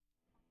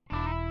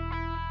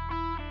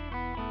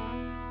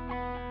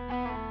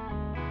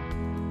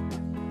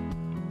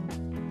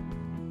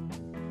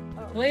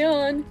Lay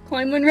on.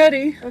 Climb when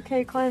ready.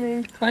 Okay,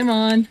 climbing. Climb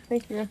on.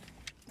 Thank you.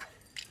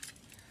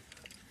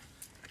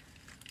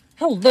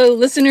 Hello,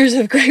 listeners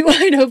of Great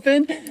Wide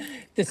Open.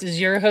 This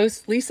is your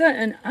host, Lisa,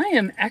 and I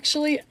am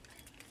actually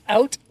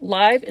out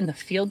live in the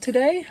field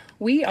today.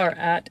 We are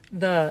at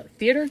the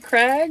Theater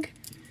Crag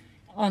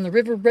on the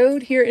River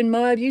Road here in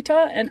Moab,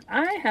 Utah, and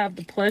I have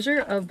the pleasure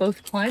of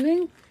both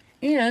climbing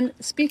and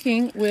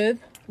speaking with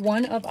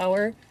one of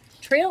our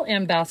trail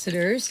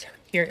ambassadors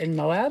here in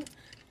Moab.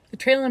 The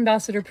Trail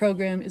Ambassador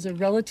program is a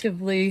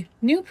relatively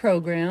new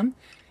program,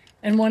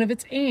 and one of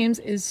its aims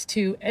is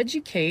to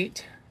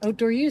educate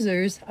outdoor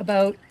users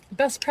about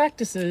best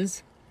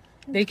practices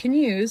they can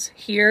use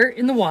here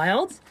in the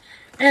wild.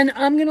 And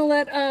I'm going to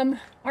let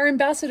our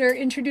ambassador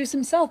introduce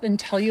himself and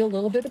tell you a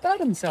little bit about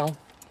himself.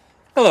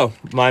 Hello,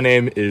 my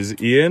name is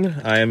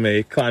Ian. I am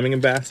a climbing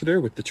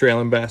ambassador with the Trail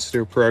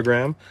Ambassador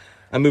program.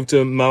 I moved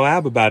to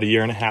Moab about a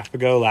year and a half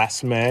ago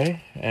last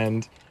May,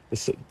 and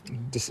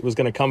this was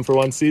going to come for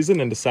one season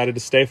and decided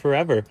to stay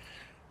forever.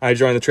 I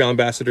joined the Trail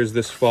Ambassadors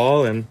this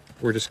fall, and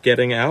we're just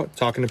getting out,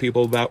 talking to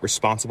people about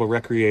responsible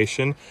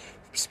recreation,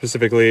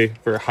 specifically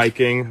for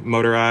hiking,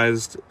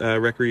 motorized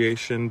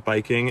recreation,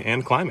 biking,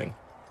 and climbing.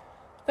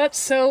 That's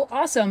so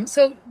awesome.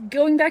 So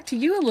going back to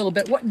you a little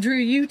bit, what drew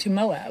you to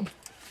Moab?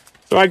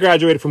 So I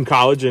graduated from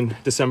college in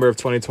December of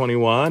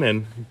 2021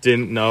 and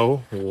didn't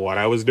know what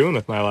I was doing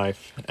with my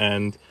life.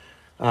 And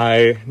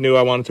I knew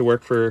I wanted to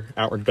work for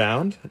Outward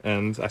Bound,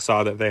 and I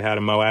saw that they had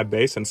a Moab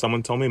base, and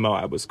someone told me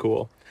Moab was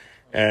cool.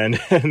 And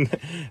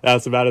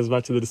that's about as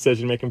much of the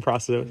decision-making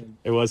process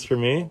it was for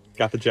me.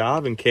 Got the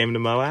job and came to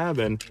Moab,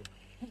 and,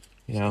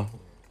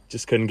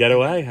 just couldn't get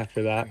away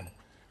after that.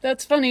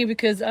 That's funny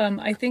because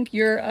I think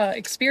your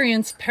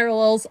experience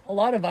parallels a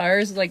lot of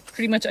ours, like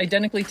pretty much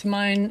identically to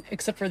mine,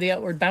 except for the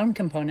Outward Bound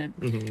component.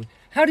 Mm-hmm.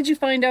 How did you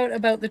find out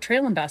about the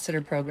Trail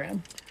Ambassador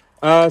program?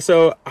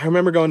 So I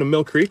remember going to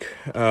Mill Creek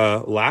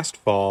last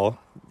fall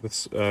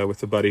with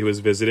a buddy who was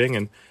visiting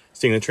and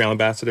seeing the Trail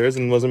Ambassadors,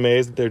 and was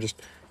amazed that they're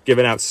just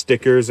giving out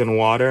stickers and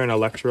water and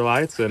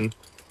electrolytes and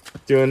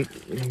doing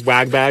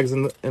wag bags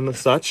and the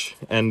such.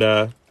 And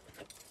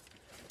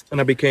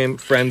I became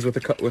friends with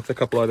a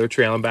couple other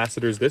Trail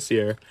Ambassadors this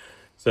year.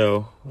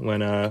 So when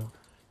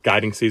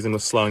guiding season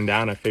was slowing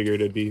down, I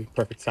figured it'd be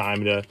perfect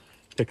time to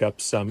pick up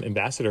some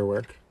ambassador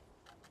work.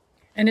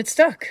 And it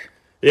stuck.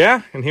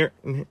 Yeah, and here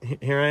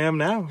I am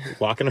now,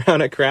 walking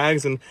around at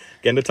crags and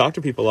getting to talk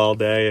to people all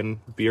day and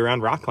be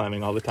around rock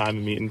climbing all the time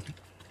and meeting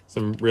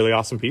some really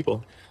awesome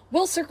people.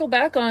 We'll circle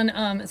back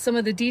on some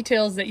of the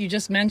details that you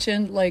just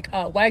mentioned, like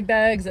wag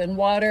bags and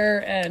water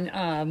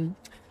and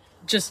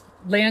just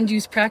land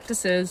use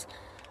practices.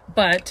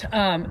 But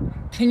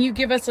can you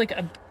give us like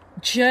a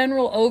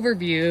general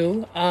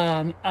overview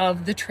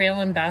of the Trail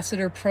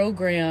Ambassador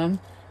program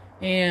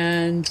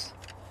and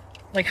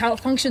like how it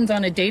functions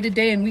on a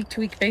day-to-day and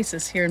week-to-week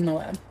basis here in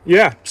Moab?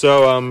 Yeah,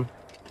 so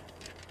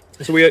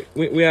we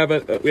have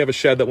a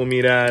shed that we'll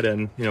meet at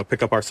and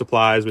pick up our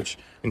supplies, which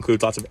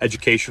includes lots of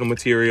educational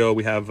material.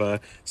 We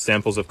have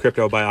samples of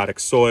cryptobiotic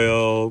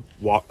soil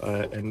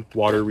and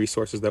water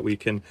resources that we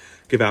can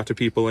give out to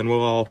people, and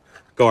we'll all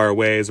go our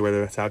ways,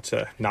 whether it's out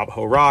to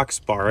Navajo Rocks,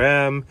 Bar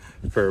M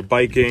for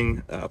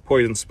biking,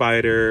 Poison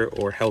Spider,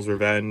 or Hell's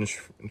Revenge,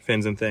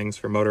 Fins and Things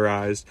for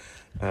motorized,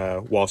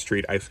 Wall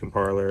Street Ice Cream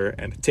Parlor,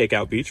 and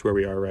Takeout Beach, where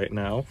we are right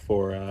now,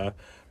 for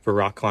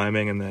rock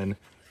climbing, and then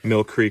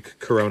Mill Creek,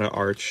 Corona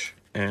Arch,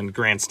 and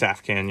Grand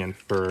Staff Canyon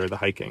for the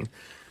hiking.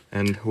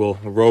 And we'll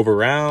rove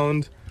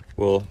around,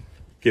 we'll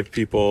give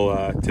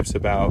people tips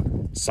about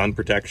sun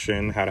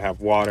protection, how to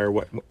have water,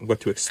 what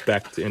to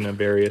expect in a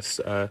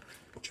various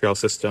trail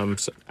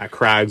systems. At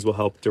crags, we'll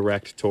help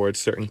direct towards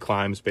certain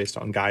climbs based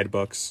on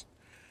guidebooks.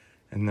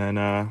 And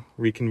then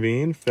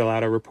reconvene, fill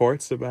out our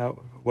reports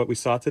about what we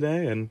saw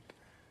today, and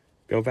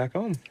go back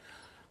home.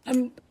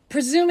 I'm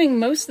presuming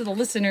most of the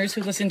listeners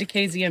who listen to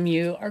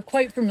KZMU are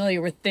quite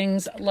familiar with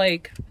things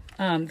like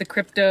the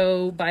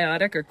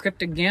cryptobiotic or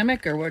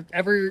cryptogamic or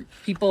whatever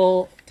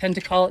people tend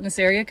to call it in this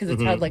area, because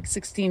it's had like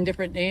 16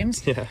 different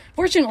names. Yeah.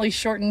 Fortunately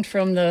shortened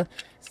from the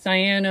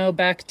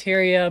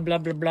cyanobacteria blah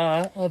blah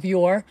blah of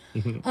yore.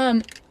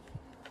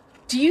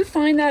 Do you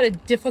find that a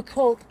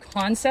difficult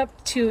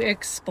concept to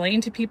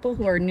explain to people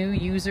who are new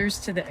users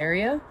to the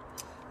area?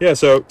 Yeah,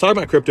 so talking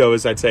about crypto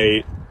is, I'd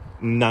say,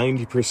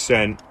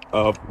 90%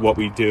 of what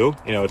we do.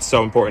 It's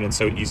so important and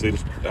so easily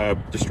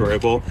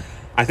destroyable.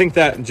 I think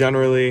that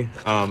generally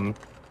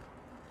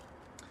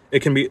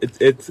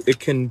it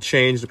can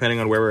change depending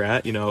on where we're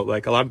at.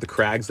 Like a lot of the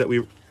crags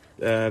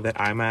that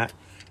I'm at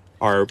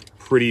are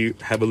pretty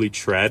heavily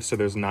tread, so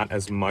there's not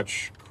as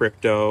much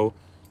crypto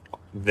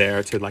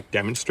there to like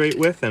demonstrate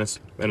with, and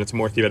it's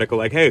more theoretical.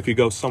 Like, hey, if you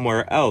go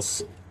somewhere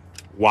else,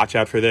 watch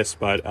out for this.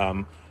 But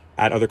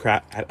at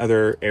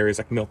other areas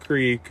like Mill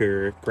Creek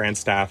or Grand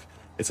Staff,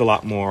 it's a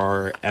lot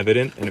more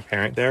evident and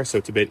apparent there, so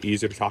it's a bit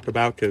easier to talk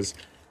about because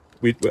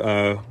we've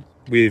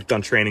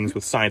done trainings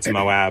with Science in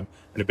Moab,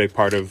 and a big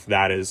part of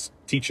that is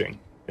teaching,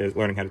 is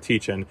learning how to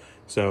teach. And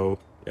so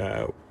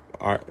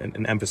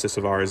an emphasis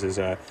of ours is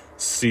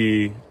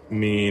see,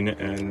 mean,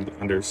 and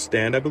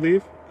understand, I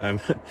believe. I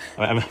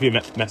might be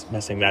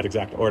messing that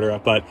exact order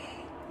up, but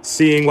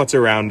seeing what's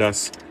around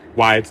us,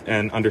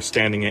 and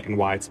understanding it and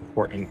why it's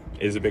important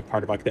is a big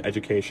part of like the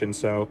education.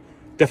 So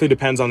definitely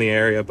depends on the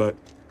area, but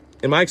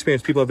in my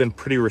experience, people have been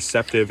pretty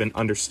receptive and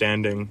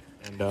understanding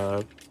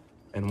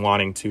and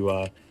wanting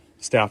to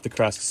stay off the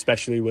crust,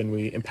 especially when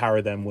we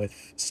empower them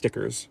with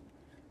stickers.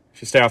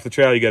 If you stay off the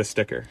trail, you get a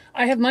sticker.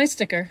 I have my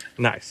sticker.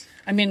 Nice.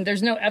 I mean,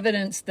 there's no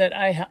evidence that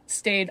I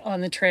stayed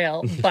on the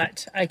trail,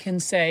 but I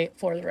can say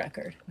for the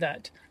record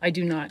that I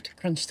do not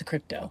crunch the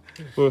crypto.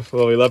 Well,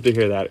 we love to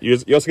hear that. You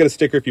also get a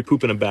sticker if you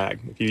poop in a bag.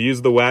 If you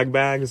use the WAG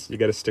bags, you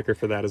get a sticker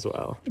for that as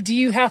well. Do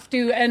you have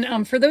to,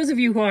 and for those of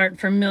you who aren't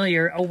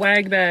familiar, a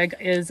WAG bag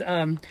is,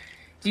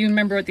 do you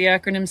remember what the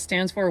acronym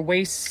stands for?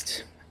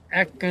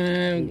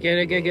 Anyway,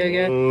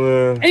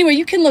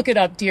 you can look it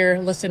up,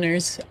 dear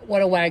listeners,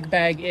 what a WAG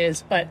bag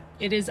is, but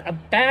it is a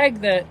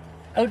bag that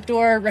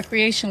outdoor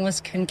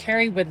recreationalists can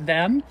carry with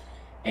them,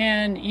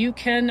 and you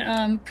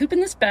can poop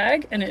in this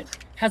bag, and it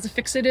has a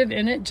fixative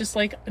in it, just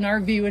like an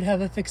RV would have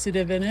a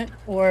fixative in it,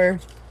 or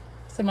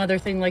some other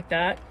thing like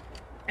that.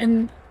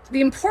 And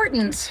the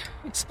importance,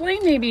 explain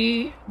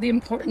maybe the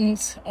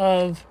importance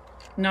of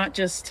not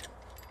just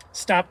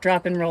stop,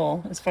 drop, and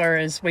roll as far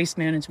as waste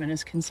management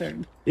is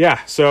concerned.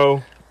 Yeah,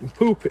 so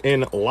poop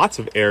in lots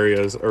of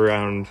areas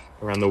around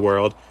the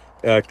world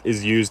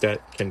is used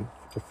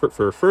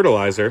for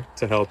fertilizer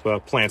to help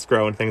plants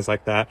grow and things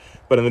like that.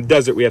 But in the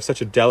desert, we have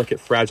such a delicate,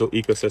 fragile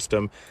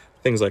ecosystem.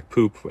 Things like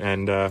poop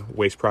and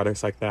waste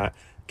products like that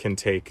can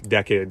take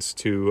decades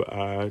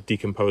to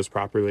decompose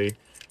properly,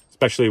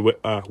 especially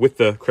with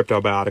the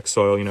cryptobiotic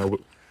soil. You know,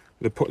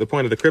 the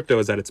point of the crypto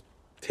is that it's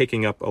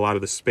taking up a lot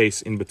of the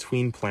space in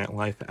between plant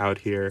life out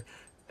here,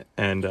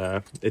 and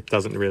it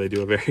doesn't really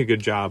do a very good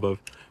job of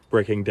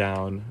breaking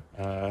down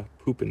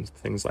poop and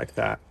things like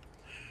that.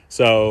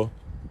 So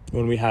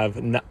when we have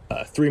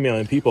 3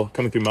 million people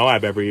coming through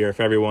Moab every year,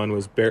 if everyone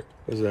was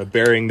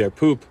burying their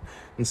poop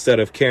instead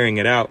of carrying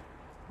it out,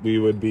 we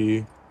would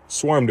be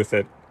swarmed with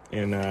it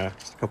in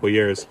just a couple of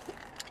years.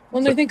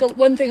 Well, I think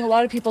one thing a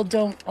lot of people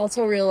don't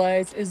also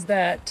realize is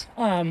that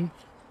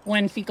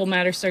when fecal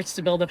matter starts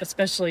to build up,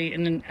 especially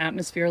in an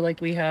atmosphere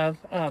like we have,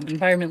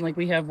 environment like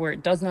we have, where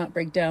it does not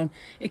break down,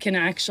 it can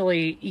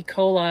actually, E.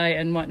 coli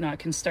and whatnot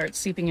can start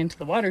seeping into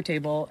the water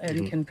table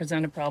and can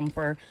present a problem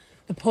for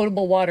the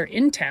potable water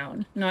in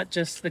town, not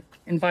just the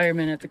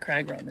environment at the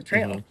crag on the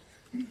trail.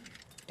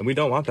 And we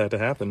don't want that to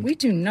happen. We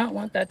do not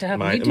want that to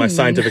happen. In my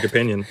scientific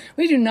opinion.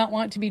 We do not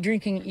want to be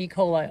drinking E.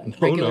 coli on a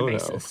regular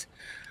basis.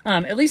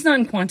 At least not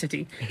in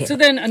quantity. So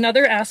then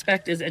another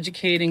aspect is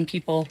educating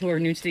people who are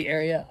new to the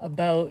area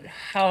about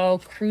how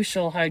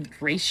crucial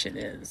hydration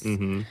is.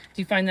 Do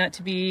you find that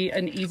to be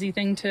an easy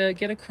thing to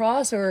get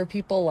across, or are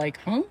people like,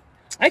 huh?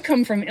 I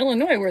come from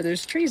Illinois where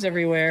there's trees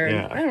everywhere,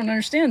 and I don't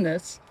understand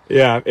this.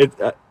 Yeah,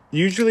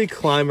 usually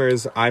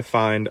climbers, I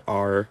find,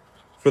 are,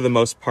 for the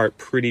most part,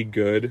 pretty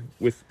good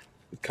with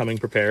coming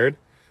prepared,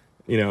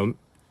 you know,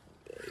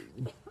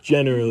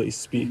 generally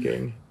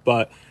speaking.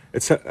 But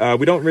it's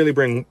we don't really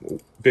bring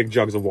big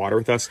jugs of water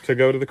with us to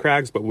go to the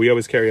crags, but we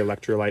always carry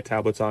electrolyte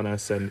tablets on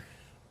us, and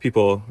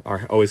people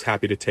are always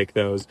happy to take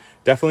those.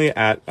 Definitely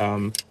at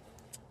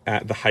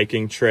the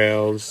hiking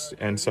trails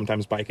and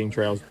sometimes biking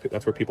trails,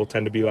 that's where people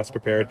tend to be less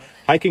prepared.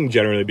 Hiking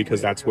generally,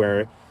 because that's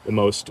where the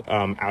most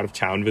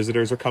out-of-town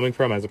visitors are coming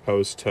from, as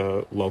opposed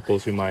to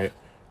locals who might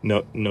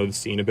know the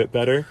scene a bit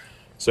better.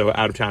 So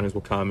out-of-towners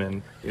will come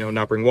and, you know,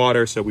 not bring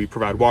water, so we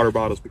provide water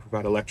bottles, we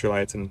provide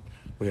electrolytes, and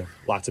we have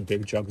lots of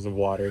big jugs of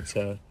water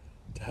to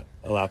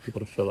allow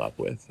people to fill up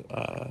with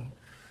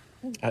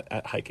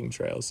at hiking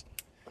trails.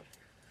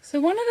 So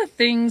one of the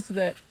things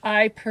that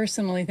I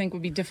personally think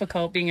would be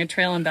difficult being a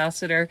trail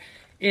ambassador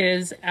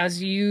is,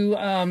 as you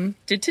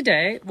did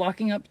today,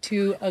 walking up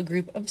to a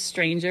group of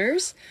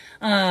strangers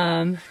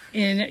in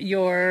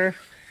your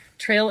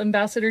trail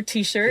ambassador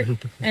t-shirt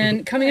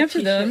and coming up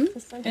to them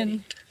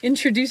and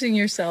introducing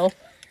yourself.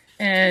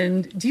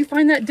 And do you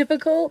find that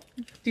difficult?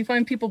 Do you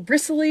find people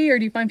bristly, or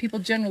do you find people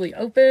generally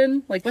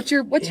open? Like,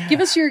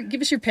 give us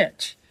your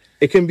pitch.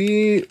 It can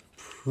be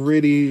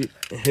pretty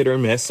hit or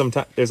miss.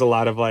 Sometimes there's a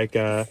lot of like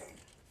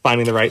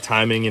finding the right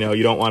timing. You know,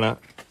 you don't want to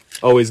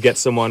always get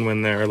someone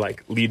when they're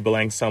like lead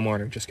belaying someone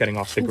or just getting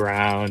off the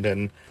ground.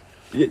 And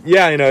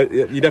yeah, you know,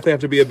 you definitely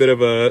have to be a bit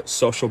of a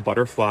social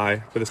butterfly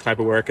for this type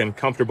of work, and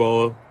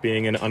comfortable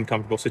being in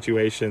uncomfortable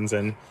situations.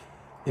 And,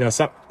 you know,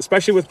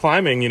 especially with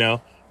climbing, you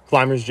know,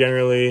 climbers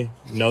generally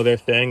know their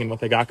thing and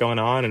what they got going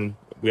on. And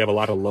we have a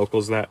lot of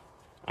locals that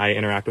I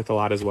interact with a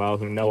lot as well,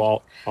 who know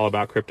all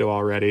about crypto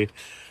already.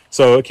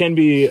 So it can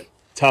be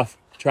tough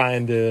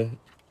trying to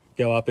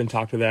go up and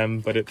talk to them,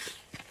 but at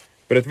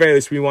the very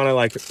least, we want to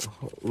like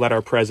let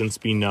our presence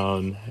be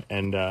known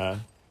and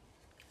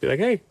be like,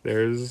 hey,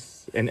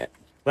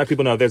 let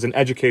people know there's an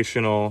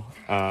educational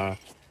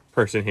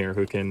person here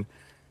who can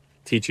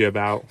teach you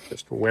about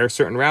just where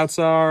certain routes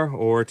are,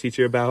 or teach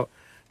you about,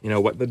 you know,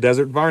 what the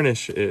desert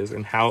varnish is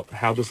and how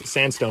the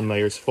sandstone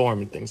layers form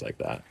and things like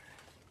that.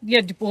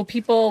 Yeah, will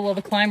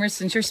the climbers,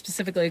 since you're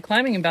specifically a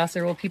climbing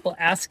ambassador, will people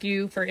ask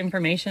you for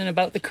information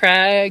about the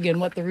crag and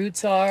what the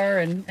routes are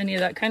and any of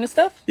that kind of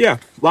stuff? Yeah,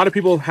 a lot of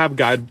people have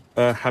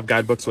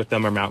guidebooks with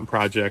them or Mountain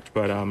Project,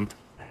 but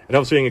it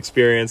helps being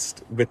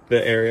experienced with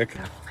the area.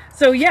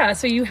 So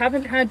you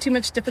haven't had too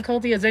much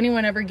difficulty. Has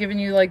anyone ever given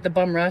you like the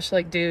bum rush,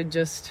 like, dude,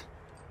 just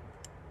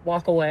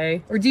walk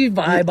away? Or do you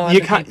vibe on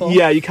people?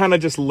 Yeah, you kind of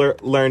just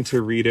learn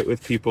to read it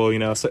with people,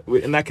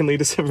 and that can lead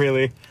to some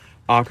really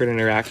awkward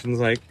interactions,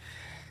 like,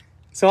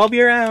 so I'll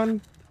be around.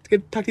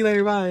 Talk to you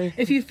later, bye.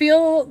 If you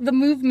feel the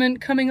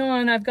movement coming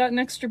on, I've got an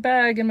extra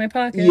bag in my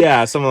pocket.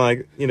 Yeah, something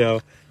like,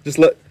 just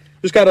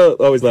gotta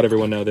always let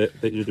everyone know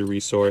that you're the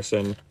resource.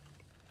 And,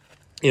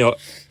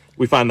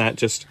 we find that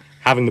just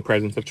having the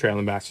presence of trail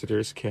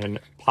ambassadors can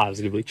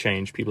positively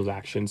change people's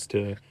actions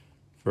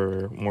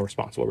for more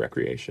responsible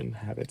recreation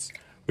habits,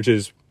 which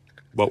is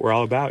what we're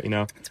all about,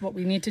 It's what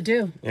we need to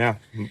do. Yeah.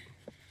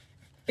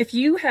 If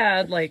you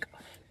had like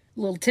a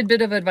little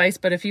tidbit of advice,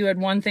 but if you had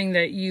one thing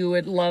that you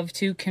would love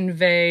to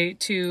convey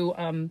to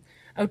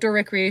outdoor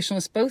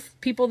recreationalists, both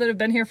people that have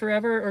been here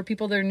forever or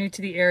people that are new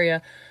to the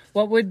area,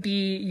 what would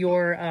be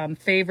your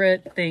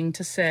favorite thing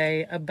to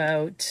say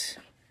about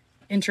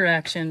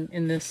interaction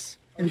in this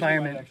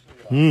environment?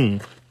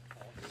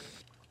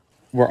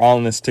 We're all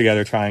in this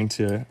together trying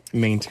to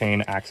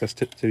maintain access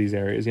to these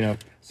areas.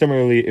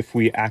 Similarly, if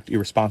we act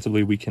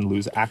irresponsibly, we can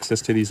lose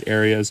access to these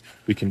areas.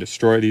 We can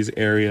destroy these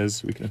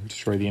areas. We can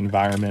destroy the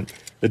environment.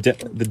 The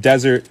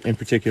desert in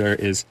particular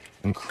is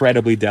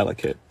incredibly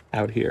delicate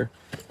out here.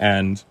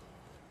 And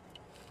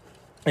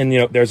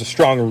there's a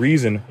strong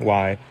reason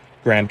why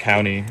Grand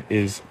County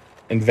is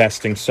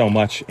investing so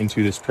much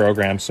into this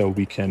program so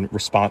we can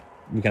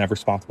have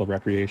responsible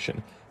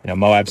recreation.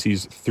 Moab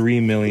sees 3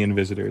 million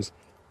visitors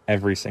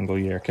every single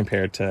year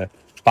compared to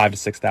 5,000 to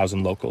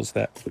 6,000 locals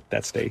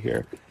that stay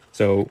here.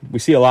 So we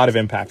see a lot of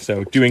impact.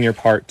 So doing your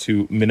part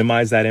to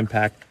minimize that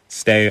impact,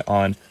 stay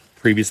on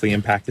previously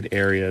impacted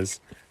areas,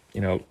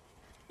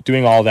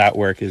 doing all that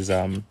work is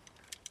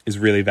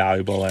really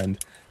valuable. And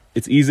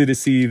it's easy to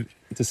see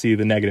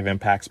the negative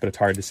impacts, but it's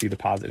hard to see the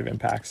positive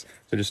impacts.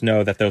 So just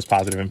know that those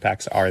positive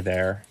impacts are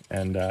there,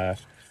 and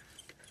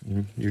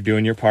you're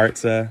doing your part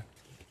to,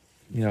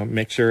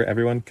 make sure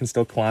everyone can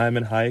still climb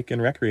and hike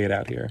and recreate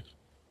out here.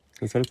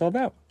 That's what it's all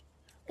about.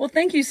 Well,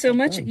 thank you so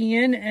much,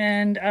 Ian,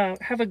 and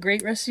have a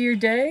great rest of your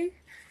day.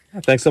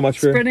 Thanks so much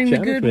for spreading the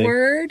good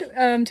word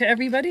to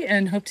everybody,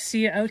 and hope to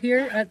see you out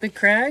here at the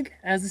crag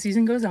as the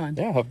season goes on.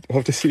 Yeah,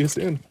 hope to see you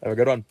soon. Have a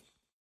good one.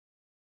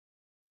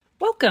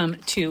 Welcome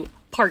to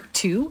part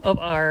 2 of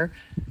our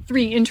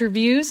 3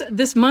 interviews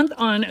this month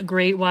on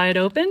Great Wide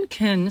Open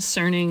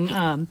concerning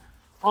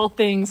all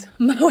things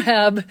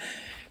Moab,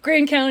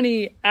 Grand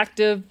County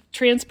Active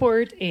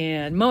Transport,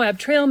 and Moab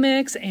Trail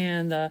Mix,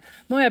 and the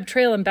Moab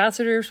Trail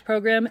Ambassadors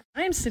Program.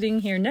 I'm sitting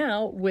here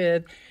now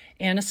with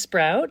Anna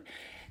Sprout.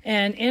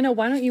 And Anna,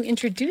 why don't you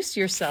introduce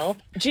yourself?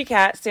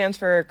 GCAT stands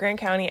for Grand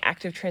County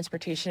Active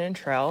Transportation and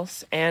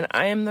Trails, and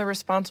I am the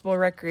Responsible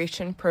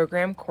Recreation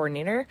Program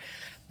Coordinator.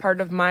 Part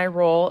of my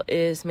role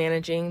is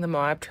managing the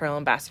Moab Trail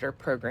Ambassador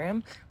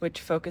Program, which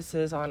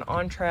focuses on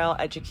on-trail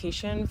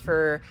education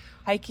for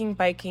hiking,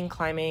 biking,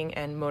 climbing,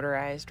 and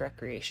motorized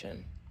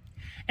recreation.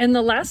 And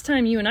the last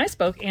time you and I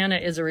spoke, Anna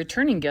is a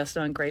returning guest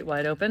on Great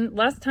Wide Open.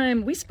 Last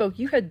time we spoke,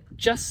 you had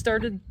just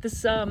started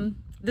this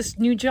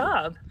new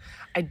job.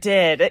 I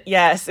did,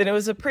 yes. And it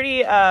was a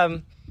pretty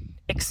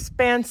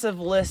expansive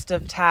list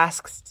of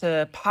tasks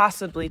to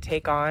possibly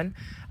take on.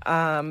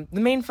 The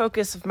main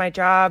focus of my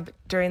job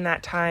during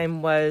that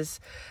time was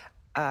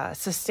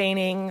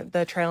sustaining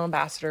the Trail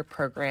Ambassador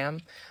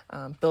Program,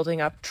 building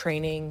up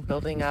training,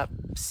 building up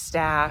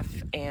staff,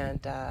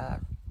 and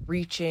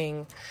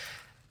reaching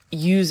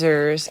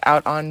users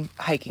out on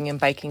hiking and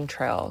biking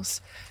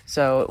trails.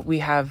 So we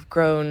have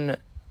grown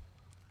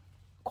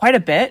quite a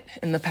bit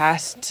in the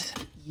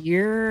past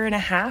year and a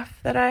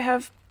half that I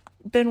have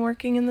been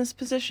working in this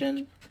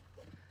position.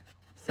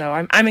 So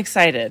I'm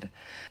excited.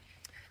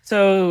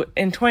 So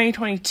in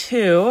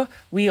 2022,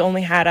 we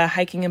only had a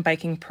hiking and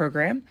biking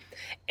program.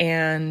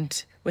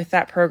 And with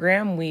that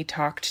program, we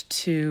talked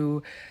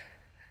to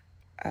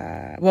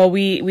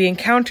we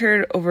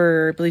encountered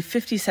over, I believe,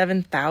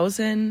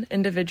 57,000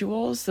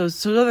 individuals.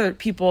 Those other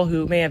people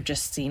who may have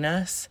just seen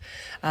us.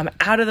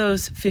 Out of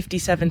those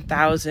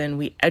 57,000,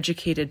 we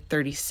educated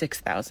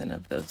 36,000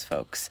 of those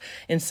folks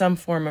in some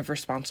form of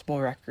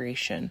responsible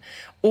recreation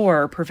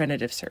or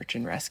preventative search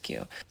and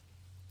rescue.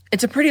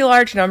 It's a pretty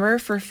large number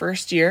for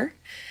first year.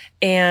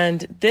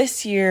 And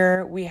this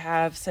year, we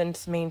have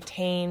since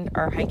maintained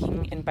our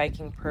hiking and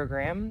biking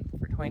program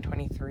for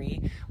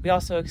 2023. We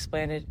also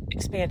expanded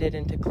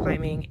into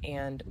climbing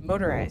and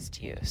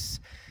motorized use.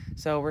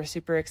 So we're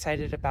super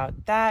excited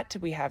about that.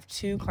 We have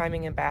 2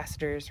 climbing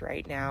ambassadors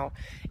right now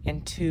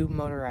and 2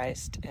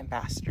 motorized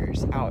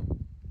ambassadors out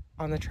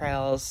on the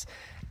trails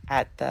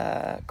at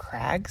the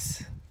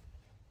crags.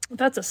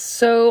 That's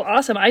so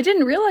awesome. I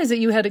didn't realize that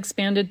you had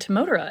expanded to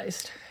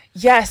motorized.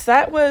 Yes,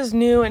 that was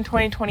new in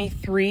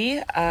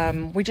 2023.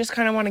 We just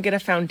kind of want to get a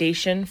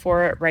foundation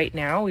for it right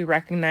now. We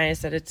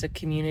recognize that it's a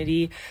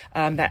community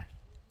that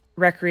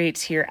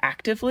recreates here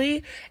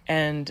actively,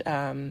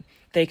 and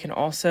they can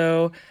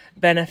also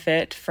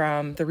benefit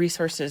from the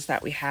resources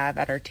that we have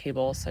at our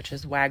table, such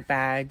as WAG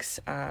bags,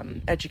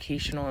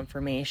 educational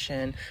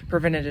information,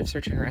 preventative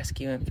search and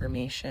rescue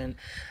information,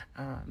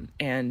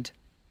 and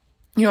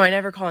I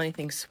never call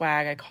anything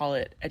swag. I call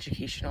it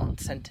educational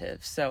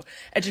incentives. So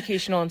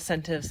educational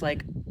incentives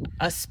like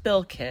a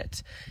spill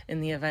kit in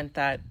the event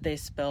that they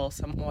spill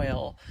some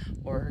oil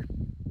or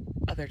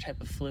other type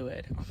of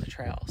fluid on the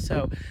trail.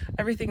 So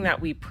everything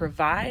that we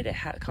provide,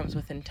 comes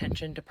with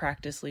intention to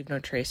practice leave no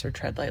trace or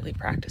tread lightly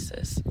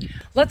practices.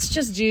 Let's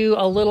just do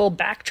a little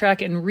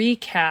backtrack and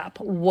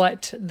recap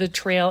what the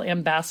Trail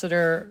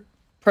Ambassador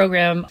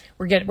program,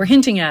 we're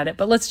hinting at it,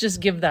 but let's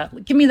just give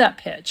me that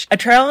pitch. A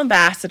trail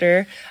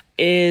ambassador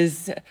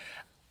is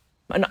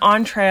an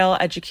on-trail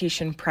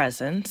education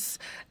presence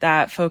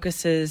that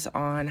focuses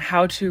on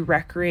how to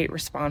recreate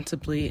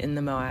responsibly in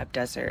the Moab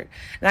Desert.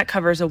 And that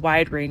covers a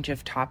wide range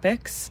of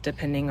topics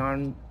depending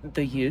on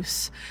the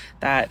use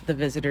that the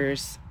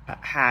visitors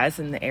has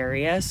in the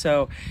area.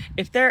 So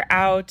if they're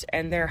out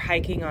and they're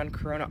hiking on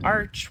Corona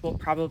Arch, we'll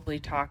probably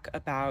talk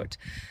about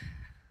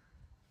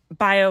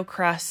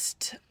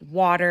biocrust,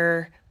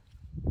 water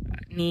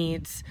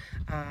needs,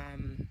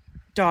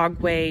 dog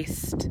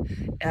waste.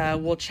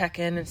 We'll check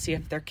in and see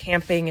if they're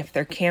camping. If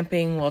they're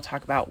camping, we'll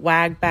talk about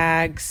WAG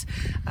bags.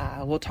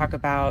 We'll talk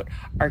about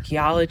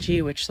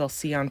archaeology, which they'll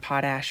see on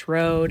Potash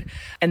Road.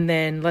 And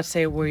then let's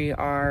say we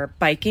are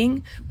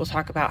biking. We'll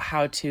talk about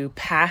how to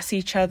pass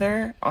each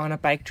other on a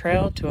bike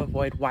trail to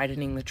avoid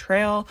widening the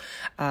trail.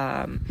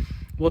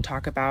 We'll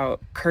talk about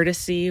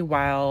courtesy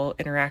while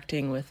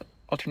interacting with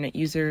alternate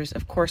users,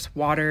 of course,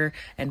 water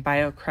and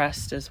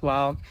biocrust as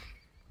well.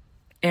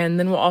 And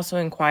then we'll also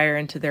inquire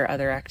into their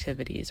other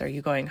activities. Are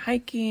you going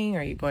hiking?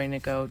 Are you going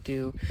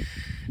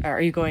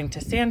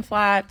to sand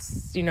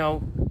flats?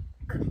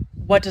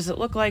 What does it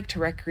look like to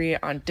recreate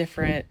on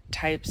different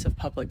types of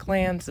public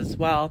lands as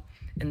well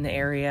in the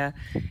area?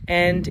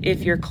 And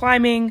if you're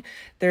climbing,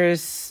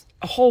 there's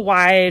a whole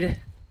wide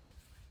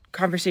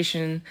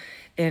conversation,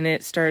 and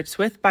it starts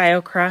with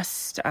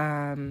biocrust,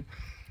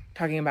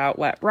 talking about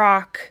wet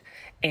rock,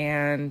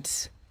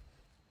 and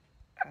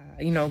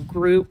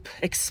group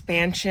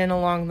expansion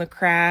along the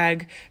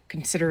crag,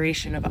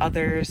 consideration of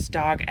others,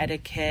 dog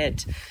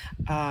etiquette,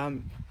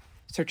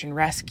 search and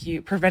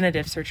rescue,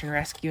 preventative search and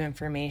rescue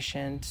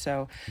information.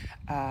 So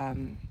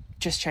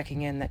just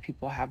checking in that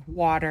people have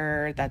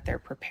water, that they're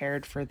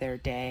prepared for their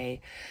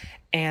day.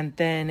 And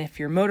then if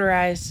you're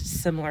motorized,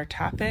 similar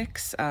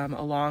topics,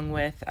 along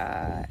with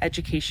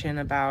education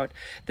about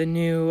the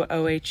new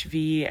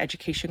OHV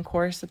education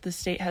course that the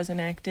state has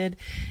enacted,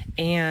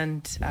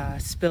 and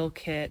spill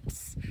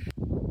kits,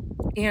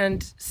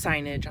 and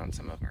signage on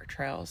some of our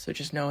trails. So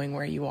just knowing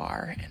where you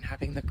are and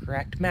having the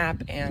correct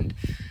map and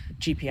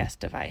GPS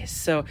device.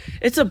 So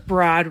it's a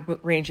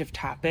broad range of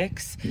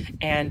topics,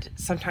 and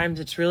sometimes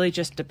it's really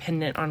just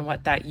dependent on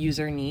what that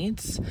user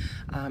needs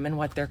and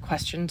what their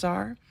questions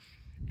are.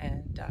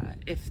 And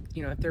if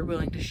they're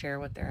willing to share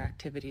what their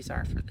activities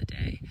are for the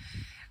day.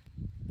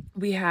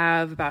 We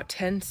have about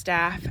 10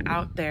 staff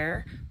out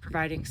there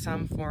providing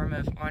some form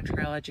of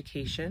on-trail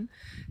education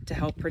to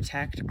help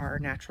protect our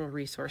natural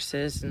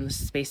resources and the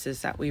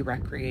spaces that we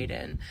recreate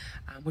in,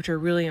 which are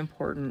really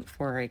important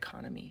for our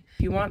economy.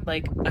 If you want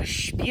like a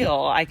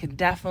spiel, I can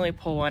definitely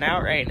pull one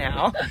out right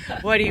now.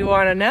 What do you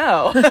want to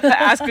know?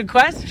 Ask a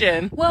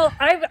question. Well,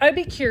 I'd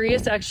be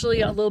curious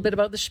actually a little bit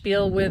about the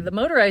spiel with the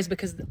motorized,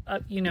 because,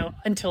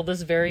 until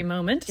this very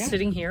moment,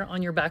 sitting here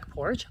on your back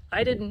porch,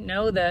 I didn't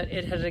know that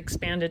it had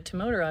expanded to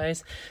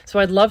motorized. So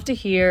I'd love to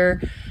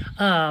hear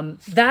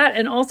that.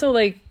 And also,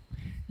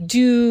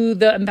 do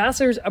the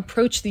ambassadors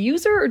approach the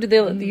user, or do they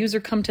let the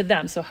user come to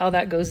them? So how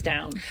that goes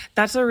down.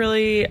 I'm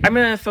going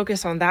to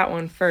focus on that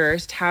one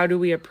first. How do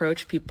we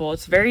approach people?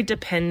 It's very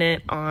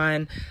dependent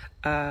on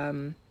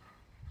our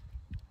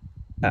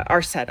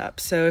setup.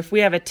 So if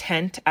we have a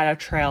tent at a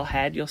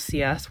trailhead, you'll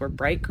see us, we're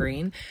bright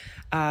green.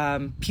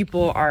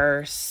 People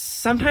are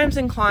sometimes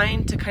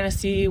inclined to kind of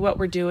see what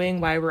we're doing,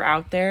 why we're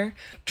out there.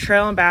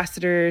 Trail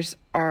ambassadors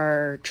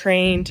are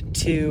trained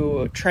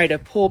to try to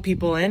pull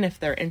people in if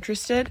they're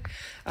interested.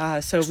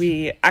 So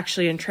we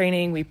actually, in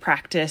training, we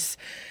practice.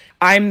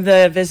 I'm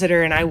the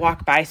visitor and I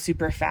walk by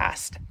super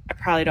fast. I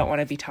probably don't want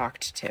to be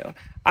talked to.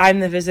 I'm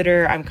the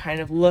visitor. I'm kind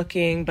of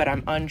looking, but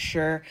I'm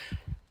unsure.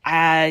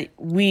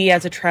 We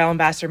as a trail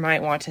ambassador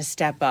might want to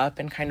step up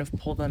and kind of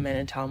pull them in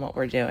and tell them what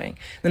we're doing.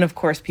 Then of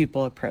course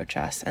people approach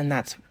us, and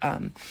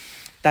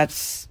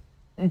that's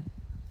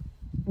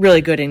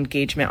really good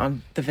engagement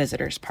on the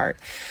visitor's part.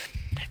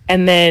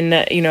 And then,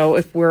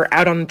 if we're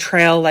out on the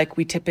trail like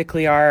we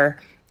typically are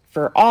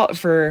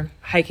for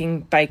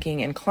hiking,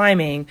 biking, and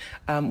climbing,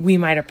 we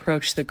might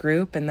approach the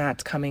group, and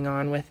that's coming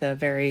on with a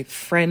very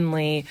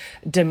friendly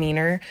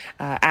demeanor,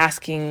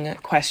 asking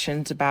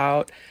questions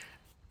about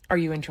are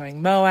you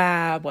enjoying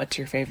Moab? What's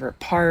your favorite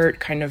part?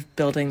 Kind of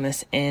building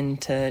this in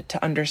to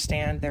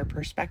understand their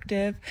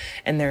perspective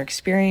and their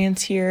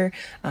experience here,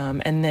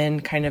 and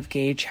then kind of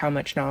gauge how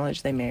much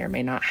knowledge they may or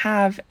may not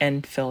have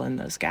and fill in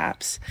those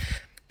gaps.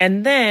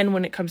 And then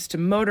when it comes to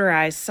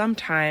motorized,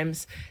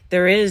 sometimes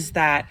there is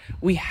that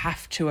we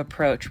have to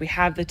approach. We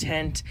have the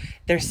tent,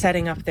 they're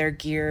setting up their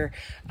gear,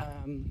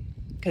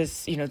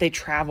 because, they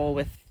travel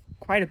with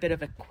quite a bit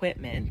of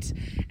equipment.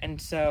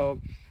 And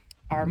so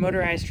our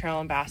motorized trail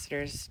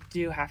ambassadors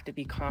do have to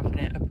be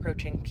confident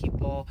approaching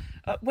people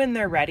when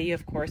they're ready.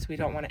 Of course, we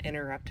don't want to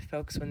interrupt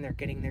folks when they're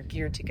getting their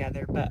gear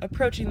together, but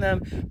approaching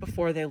them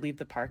before they leave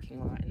the parking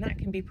lot. And that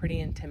can be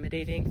pretty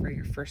intimidating for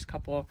your first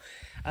couple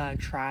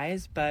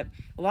tries. But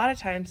a lot of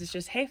times it's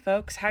just, hey,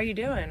 folks, how you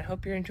doing? I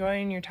hope you're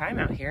enjoying your time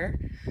out here.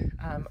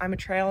 I'm a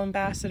trail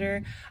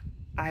ambassador.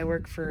 I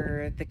work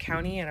for the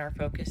county, and our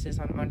focus is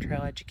on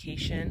trail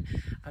education.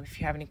 If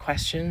you have any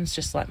questions,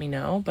 just let me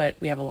know, but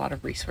we have a lot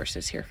of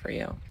resources here for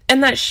you.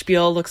 And that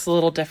spiel looks a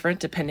little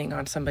different depending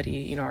on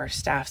somebody, our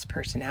staff's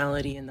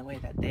personality and the way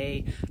that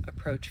they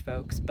approach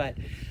folks. But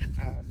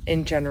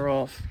in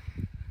general,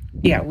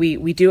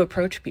 we do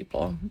approach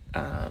people,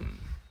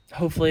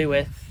 hopefully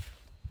with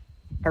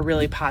a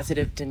really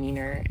positive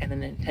demeanor and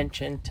an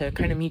intention to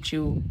kind of meet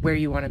you where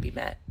you want to be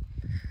met.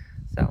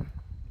 So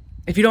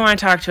if you don't want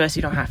to talk to us,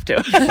 you don't have to.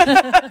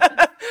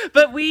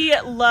 But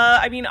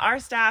our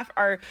staff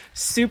are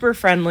super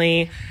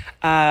friendly,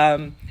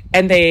 and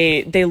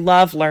they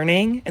love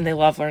learning, and they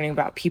love learning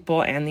about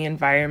people and the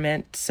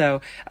environment. So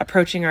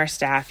approaching our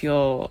staff,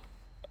 you'll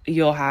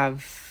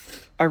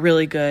have a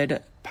really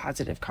good,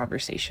 positive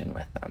conversation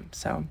with them.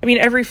 So,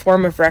 every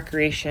form of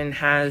recreation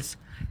has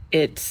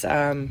its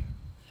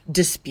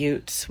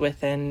disputes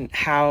within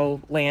how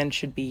land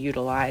should be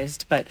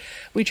utilized, but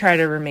we try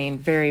to remain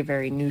very,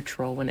 very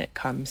neutral when it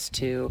comes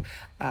to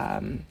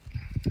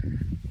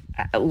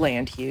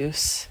land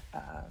use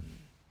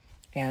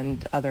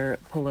and other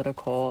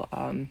political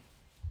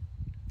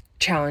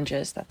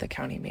challenges that the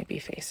county may be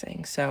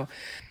facing. So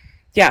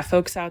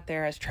folks out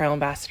there as trail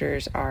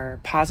ambassadors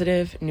are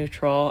positive,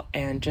 neutral,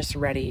 and just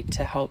ready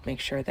to help make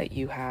sure that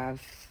you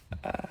have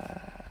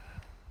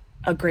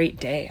a great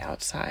day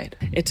outside.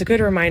 It's a good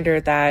reminder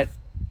that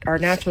our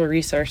natural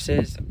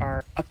resources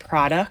are a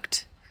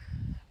product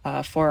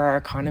for our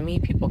economy.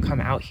 People come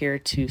out here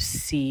to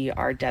see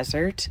our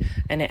desert,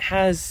 and it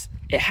has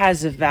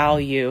a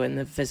value in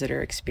the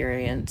visitor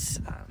experience.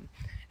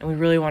 And we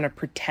really want to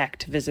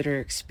protect visitor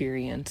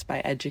experience by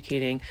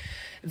educating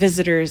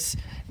visitors,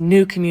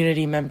 new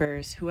community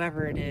members,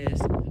 whoever it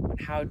is, on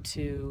how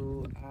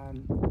to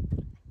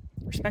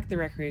respect the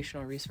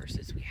recreational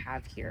resources we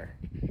have here.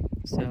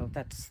 So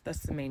that's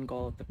the main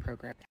goal of the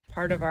program.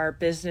 Part of our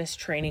business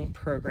training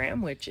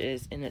program, which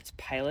is in its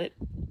pilot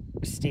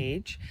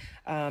stage,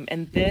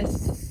 and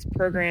this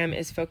program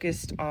is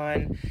focused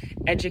on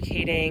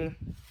educating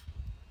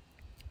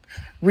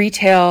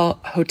retail,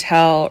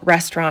 hotel,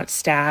 restaurant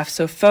staff,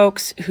 so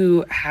folks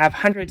who have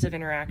hundreds of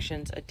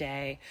interactions a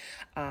day,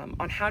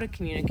 on how to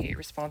communicate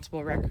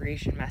responsible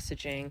recreation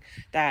messaging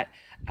that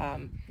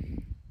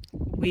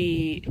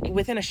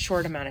within a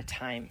short amount of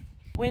time.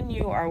 When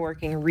you are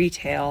working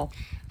retail,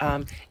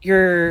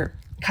 your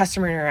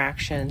customer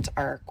interactions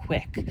are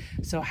quick.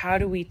 So how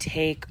do we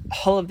take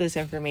all of this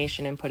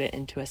information and put it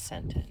into a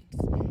sentence?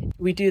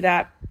 We do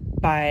that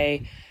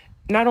by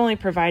not only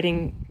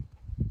providing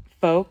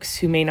folks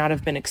who may not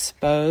have been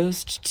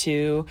exposed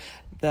to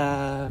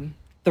the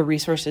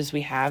resources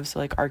we have, so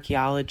like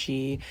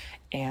archaeology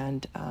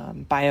and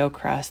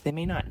BioCrust, they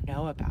may not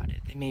know about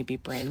it. They may be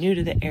brand new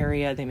to the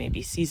area, they may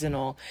be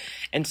seasonal.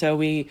 And so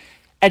we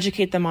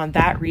educate them on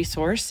that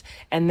resource,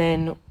 and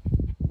then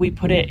we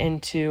put it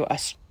into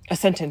a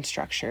sentence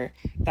structure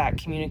that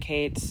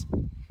communicates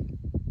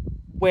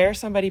where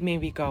somebody may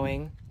be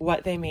going,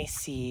 what they may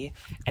see,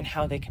 and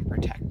how they can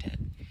protect it.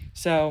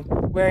 So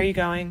where are you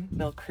going?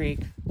 Mill Creek.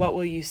 What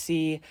will you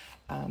see?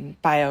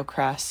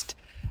 BioCrust.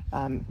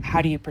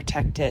 How do you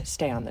protect it?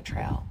 Stay on the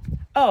trail.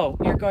 Oh,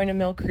 you're going to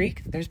Mill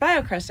Creek? There's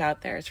BioCrust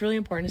out there. It's really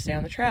important to stay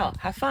on the trail.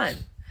 Have fun,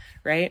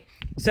 right?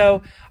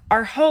 So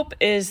our hope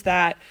is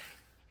that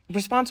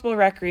responsible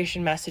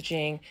recreation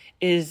messaging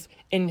is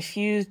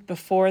infused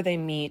before they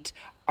meet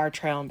our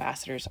trail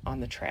ambassadors on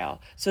the trail,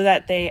 so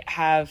that they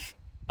have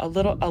a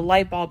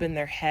light bulb in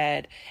their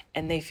head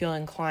and they feel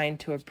inclined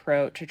to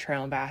approach a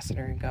trail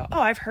ambassador and go,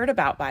 oh, I've heard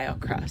about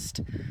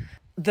BioCrust.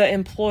 The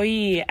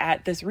employee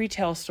at this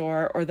retail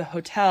store or the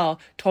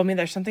hotel told me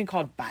there's something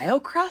called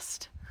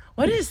BioCrust.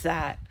 What is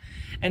that?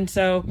 And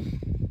so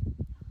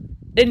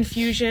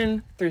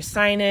infusion through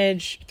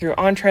signage, through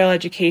on-trail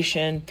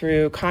education,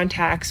 through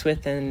contacts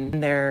within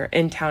their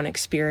in-town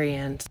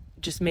experience,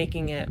 just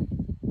making it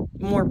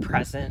more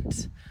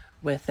present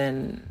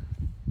within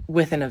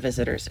a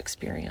visitor's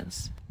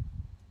experience.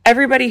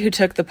 Everybody who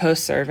took the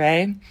post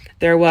survey,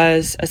 there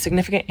was a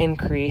significant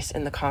increase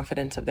in the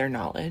confidence of their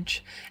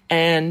knowledge,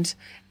 and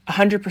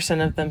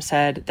 100% of them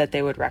said that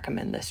they would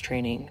recommend this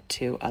training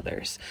to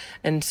others.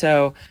 And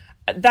so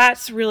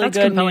that's really That's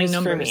good compelling news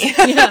numbers.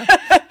 for me. Yeah.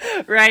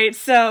 Right.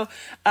 So,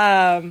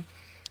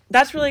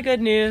 that's really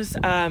good news.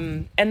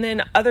 And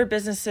then other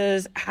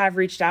businesses have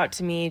reached out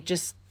to me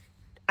just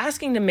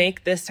asking to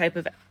make this type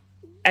of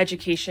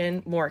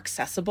education more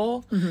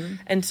accessible.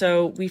 And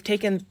so we've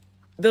taken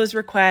those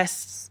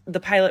requests, the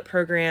pilot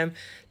program,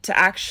 to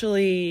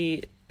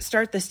actually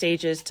start the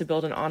stages to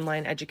build an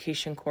online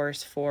education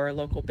course for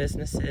local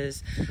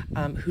businesses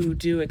who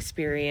do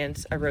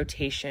experience a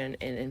rotation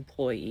in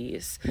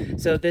employees.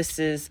 So this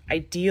is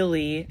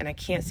ideally, and I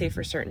can't say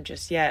for certain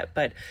just yet,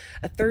 but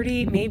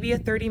maybe a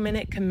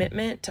 30-minute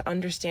commitment to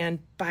understand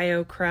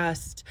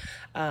biocrust,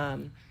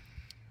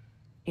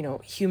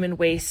 human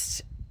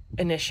waste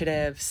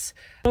initiatives.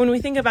 When we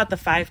think about the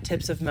 5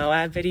 tips of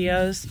Moab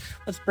videos,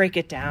 let's break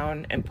it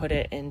down and put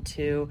it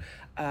into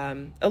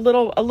a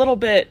little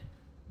bit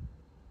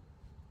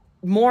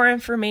more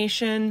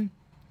information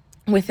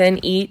within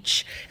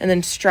each, and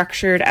then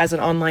structured as an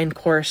online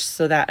course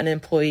so that an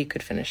employee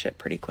could finish it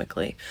pretty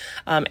quickly,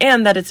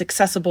 and that it's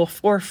accessible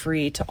for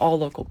free to all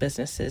local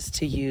businesses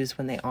to use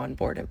when they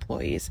onboard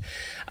employees.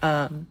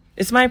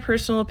 It's my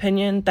personal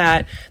opinion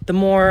that the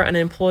more an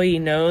employee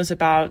knows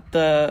about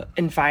the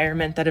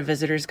environment that a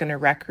visitor is going to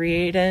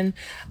recreate in,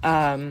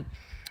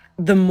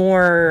 the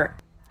more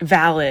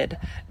valid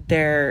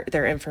their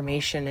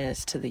information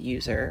is to the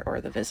user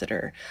or the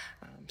visitor.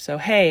 So,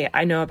 hey,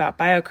 I know about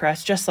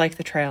BioCrust just like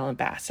the trail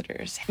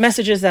ambassadors.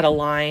 Messages that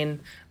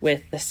align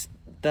with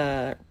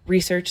the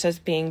research that's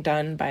being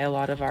done by a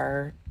lot of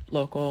our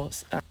local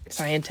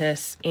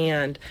scientists,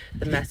 and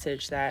the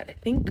message that I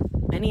think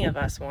many of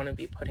us want to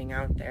be putting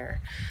out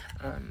there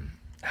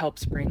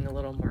helps bring a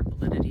little more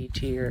validity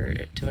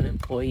to an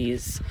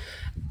employee's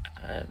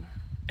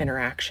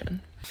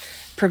interaction.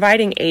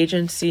 Providing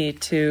agency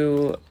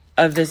to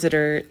a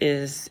visitor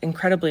is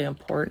incredibly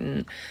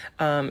important,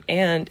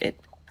 and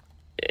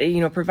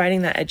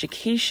providing that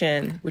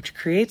education, which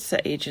creates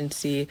the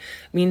agency,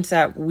 means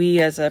that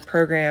we as a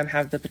program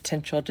have the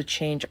potential to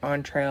change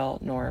on-trail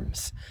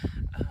norms.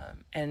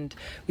 And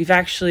we've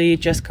actually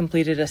just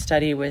completed a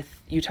study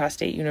with Utah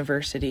State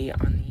University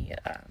on the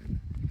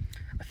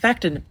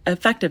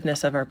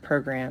effectiveness of our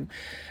program.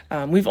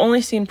 We've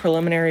only seen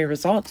preliminary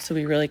results, so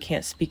we really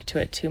can't speak to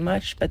it too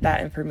much, but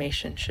that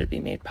information should be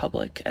made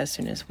public as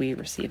soon as we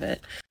receive it.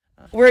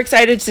 We're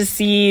excited to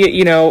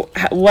see,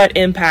 what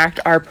impact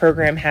our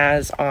program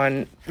has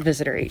on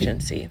visitor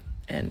agency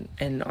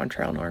and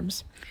on-trail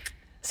norms.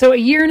 So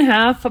 1.5 years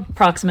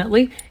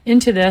approximately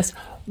into this,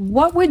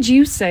 what would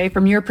you say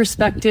from your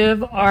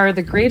perspective are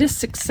the greatest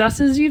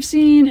successes you've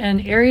seen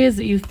and areas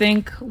that you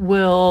think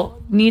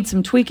will need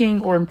some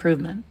tweaking or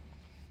improvement?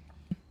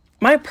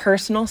 My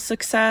personal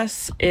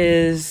success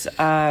is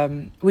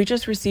we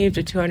just received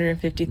a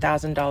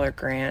 $250,000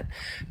 grant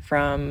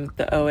from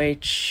the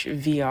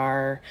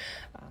OHVR,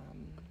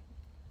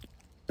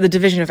 the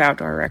Division of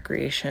Outdoor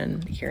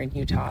Recreation here in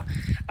Utah,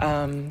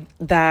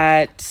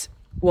 that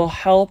will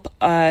help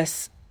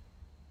us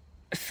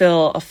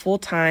fill a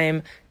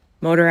full-time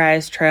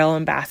motorized trail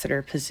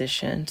ambassador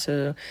position.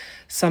 So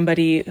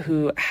somebody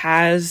who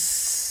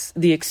has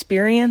the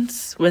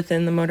experience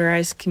within the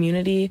motorized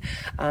community,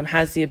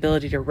 has the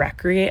ability to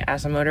recreate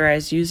as a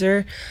motorized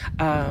user,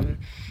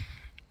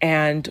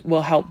 and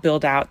will help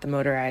build out the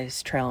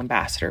motorized trail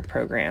ambassador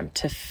program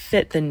to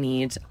fit the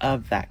needs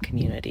of that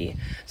community.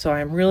 So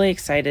I'm really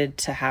excited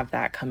to have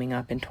that coming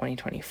up in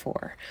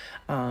 2024.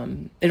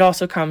 It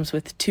also comes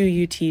with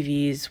 2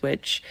 UTVs,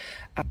 which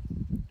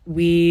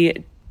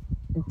we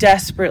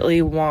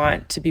desperately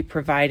want to be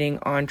providing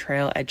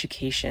on-trail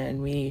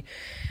education. We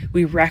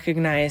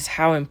recognize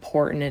how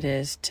important it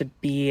is to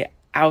be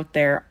out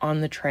there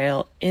on the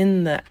trail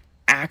in the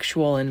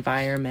actual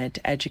environment,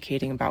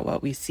 educating about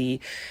what we see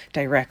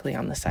directly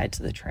on the sides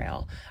of the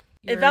trail.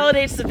 It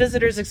validates the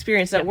visitor's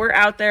experience that we're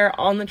out there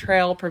on the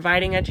trail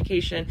providing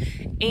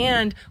education,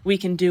 and we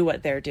can do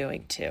what they're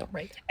doing too.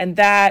 Right. And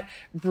that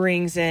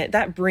brings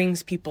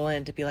people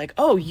in to be like,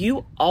 oh,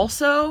 you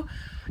also,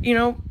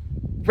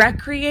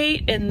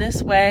 recreate in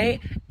this way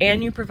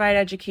and you provide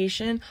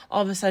education.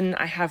 All of a sudden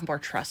I have more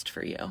trust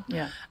for you.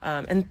 Yeah.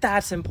 And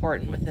that's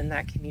important within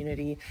that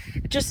community,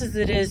 just as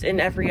it is in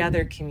every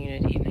other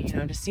community,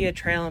 to see a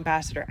trail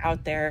ambassador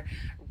out there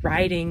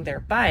riding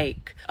their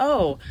bike.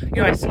 Oh,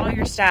 I saw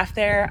your staff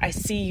there. I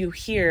see you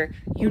here.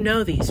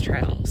 These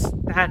trails.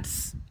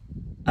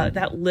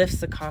 That lifts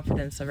the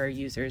confidence of our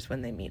users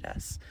when they meet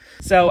us.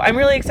 So I'm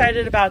really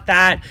excited about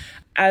that.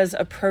 As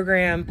a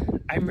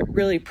program, I'm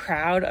really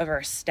proud of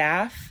our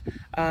staff.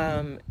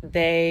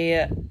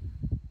 They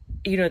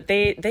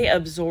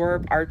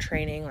absorb our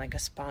training like a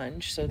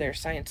sponge. So they're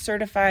science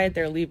certified,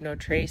 they're Leave No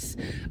Trace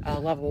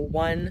level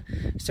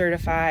 1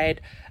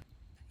 certified.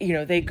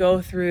 They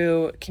go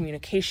through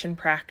communication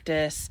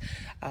practice,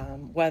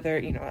 whether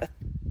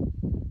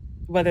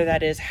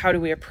that is how do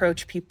we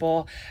approach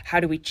people, how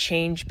do we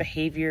change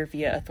behavior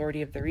via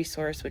authority of the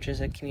resource, which is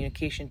a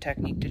communication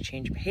technique to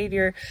change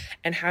behavior,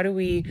 and how do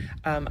we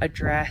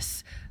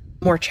address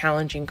more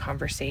challenging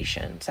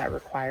conversations that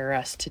require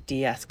us to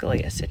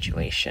de-escalate a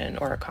situation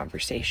or a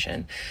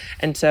conversation.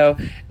 And so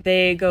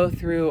they go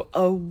through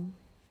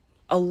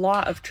a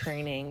lot of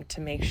training to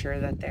make sure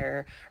that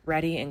they're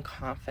ready and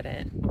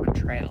confident on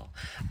trail.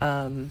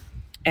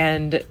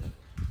 And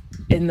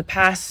in the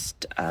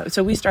past,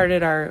 so we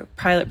started our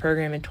pilot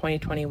program in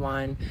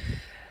 2021,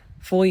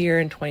 full year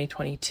in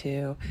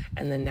 2022,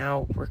 and then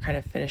now we're kind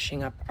of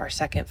finishing up our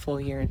second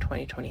full year in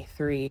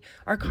 2023.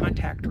 Our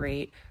contact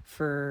rate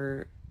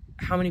for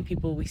how many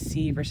people we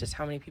see versus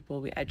how many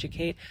people we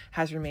educate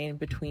has remained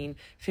between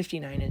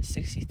 59 and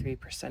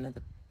 63% of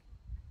the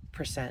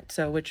percent.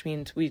 So which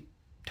means we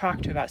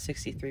talk to about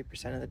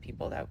 60% of the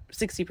people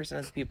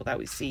that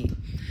we see.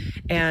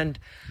 And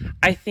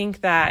I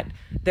think that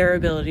their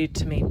ability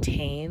to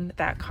maintain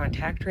that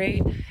contact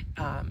rate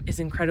is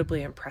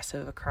incredibly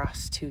impressive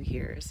across 2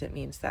 years. It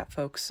means that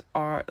folks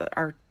our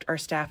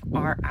staff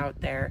are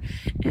out there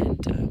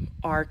and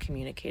are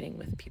communicating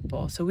with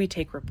people. So we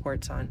take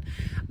reports on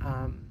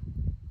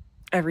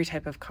every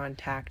type of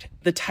contact,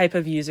 the type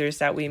of users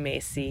that we may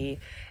see.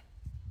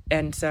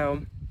 And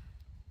so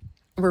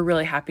we're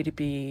really happy to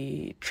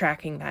be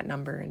tracking that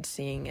number and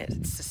seeing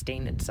it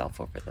sustain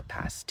itself over the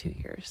past 2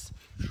 years.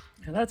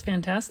 Yeah, that's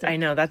fantastic. I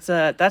know that's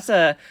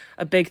a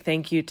big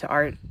thank you to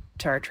our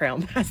trail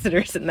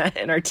ambassadors and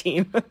our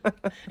team.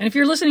 And if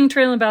you're listening,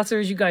 trail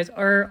ambassadors, you guys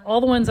are all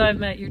the ones I've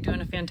met. You're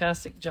doing a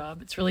fantastic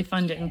job. It's really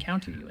fun to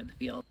encounter you in the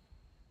field.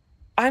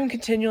 I'm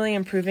continually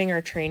improving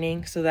our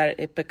training so that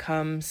it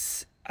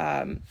becomes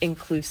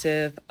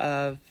inclusive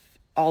of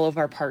all of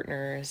our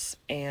partners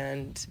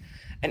and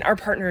our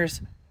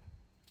partners.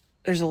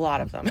 There's a lot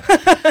of them.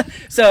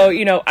 So,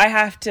 I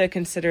have to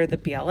consider the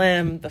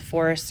BLM, the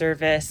Forest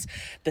Service,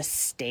 the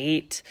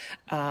state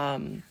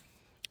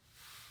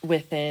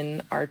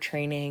within our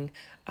training,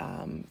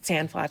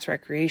 Sand Flats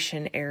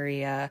Recreation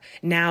Area,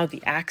 now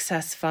the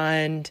Access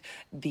Fund,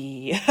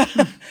 the,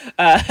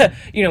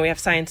 we have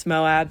Science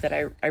Moab that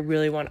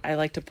I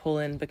like to pull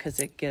in because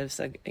it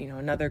gives,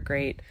 another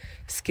great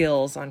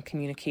skills on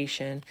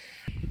communication.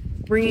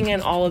 Bringing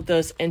in all of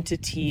those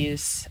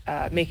entities,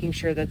 making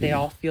sure that they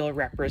all feel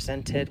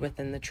represented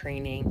within the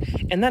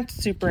training. And that's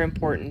super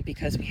important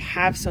because we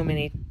have so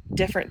many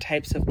different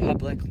types of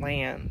public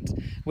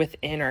land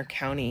within our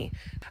county,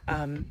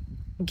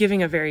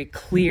 giving a very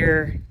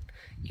clear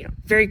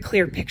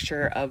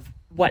picture of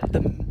what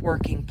the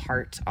working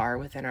parts are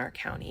within our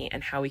county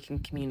and how we can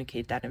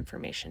communicate that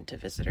information to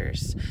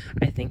visitors,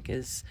 I think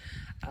is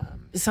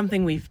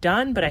something we've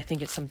done, but I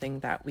think it's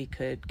something that we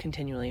could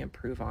continually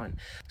improve on.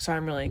 So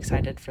I'm really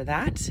excited for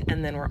that.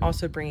 And then we're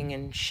also bringing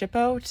in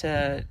SHPO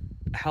to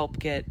help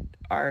get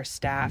our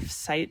staff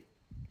site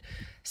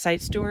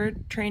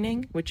steward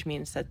training, which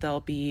means that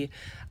they'll be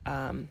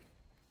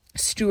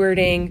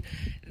stewarding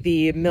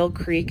the Mill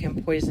Creek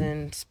and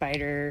Poison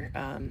Spider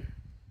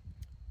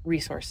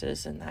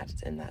resources in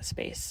that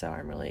space. So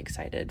I'm really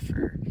excited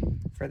for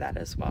that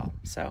as well.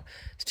 So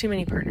it's too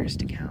many partners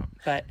to count,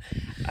 but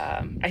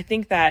I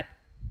think that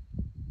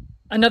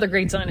another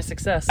great sign of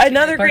success.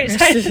 Another great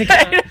sign of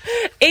success.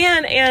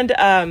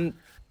 And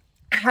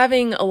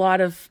having a lot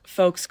of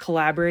folks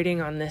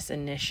collaborating on this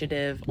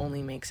initiative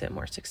only makes it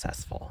more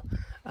successful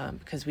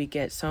because we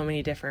get so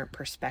many different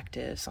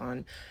perspectives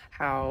on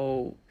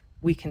how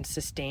we can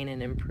sustain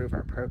and improve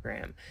our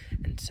program.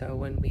 And so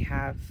when we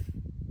have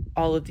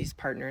all of these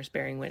partners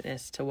bearing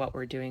witness to what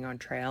we're doing on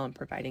trail and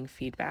providing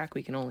feedback,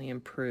 we can only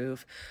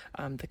improve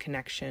the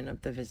connection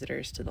of the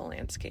visitors to the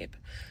landscape.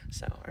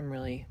 So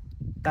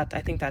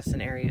I think that's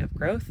an area of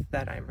growth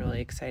that I'm really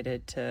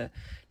excited to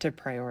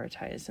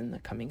prioritize in the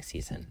coming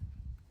season.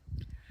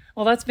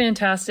 Well, that's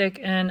fantastic.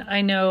 And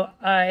I know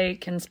I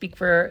can speak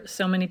for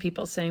so many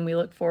people saying we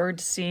look forward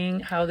to seeing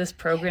how this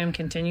program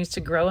continues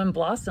to grow and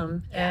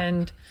blossom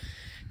and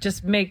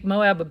just make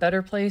Moab a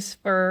better place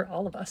for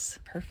all of us.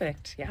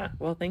 Perfect. Yeah.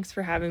 Well, thanks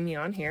for having me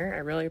on here. I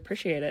really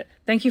appreciate it.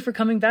 Thank you for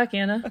coming back,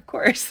 Anna. Of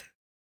course.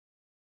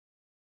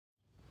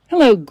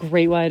 Hello,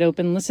 Great Wide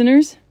Open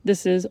listeners.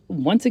 This is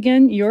once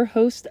again your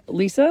host,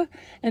 Lisa,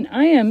 and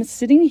I am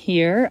sitting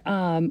here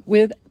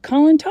with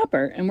Colin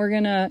Topper, and we're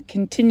going to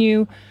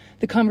continue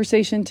the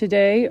conversation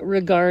today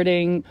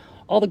regarding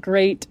all the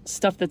great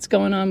stuff that's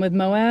going on with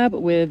Moab,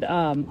 with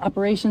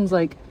operations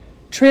like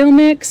Trail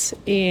Mix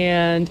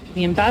and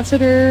the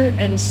ambassador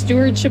and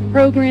stewardship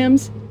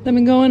programs that have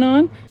been going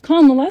on.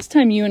 Colin, the last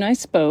time you and I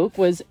spoke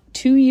was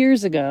 2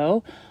 years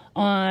ago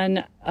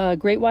on a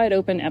Great Wide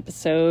Open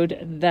episode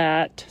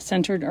that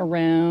centered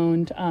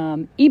around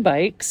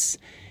e-bikes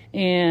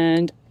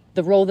and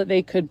the role that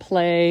they could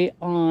play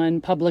on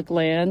public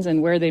lands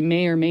and where they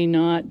may or may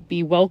not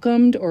be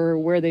welcomed or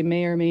where they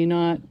may or may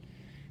not,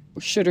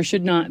 should or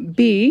should not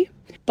be.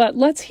 But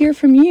let's hear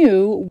from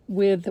you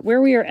with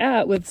where we are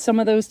at with some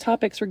of those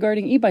topics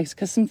regarding e-bikes,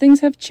 because some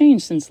things have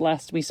changed since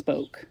last we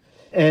spoke.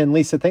 And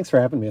Lisa, thanks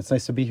for having me. It's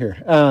nice to be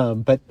here.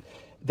 But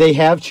they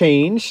have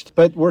changed,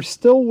 but we're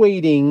still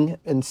waiting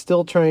and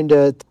still trying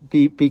to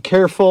be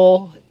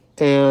careful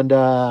and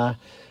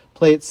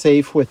play it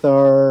safe with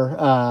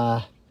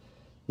our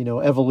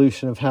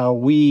evolution of how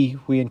we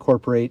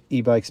incorporate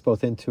e-bikes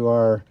both into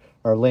our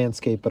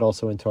landscape, but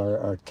also into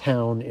our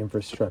town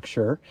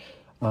infrastructure.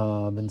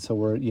 And so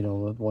we're,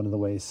 one of the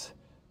ways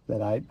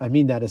that I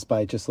mean that is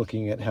by just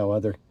looking at how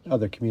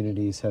other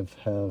communities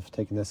have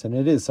taken this. And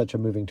it is such a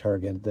moving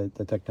target.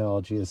 The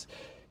technology is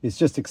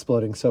just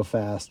exploding so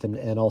fast,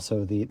 and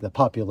also the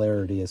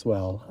popularity as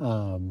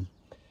well.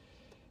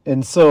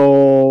 And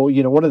so,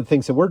 one of the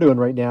things that we're doing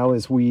right now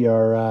is we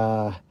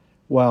are,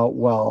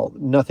 while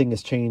nothing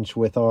has changed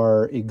with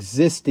our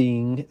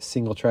existing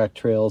single track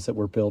trails that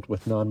were built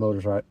with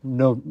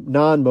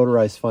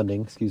non-motorized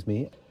funding,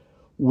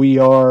 we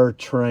are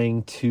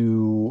trying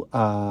to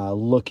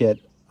look at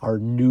our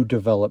new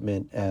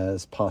development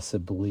as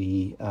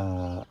possibly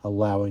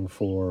allowing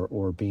for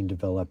or being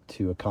developed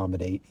to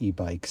accommodate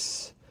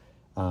e-bikes,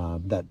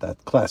 that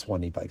class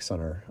 1 e-bikes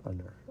on our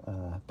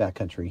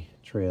backcountry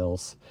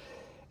trails.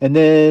 And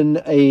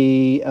then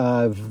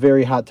a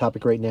very hot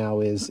topic right now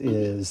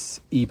is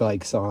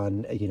e-bikes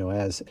on,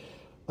 as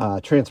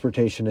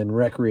transportation and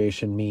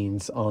recreation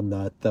means on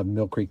the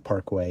Mill Creek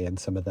Parkway and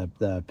some of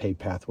the paved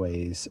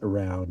pathways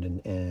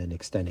around and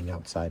extending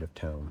outside of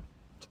town.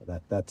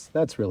 So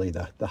that's really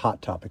the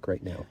hot topic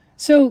right now.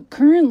 So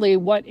currently,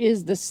 what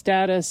is the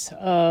status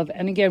of,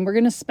 and again, we're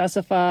going to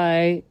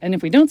specify, and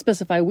if we don't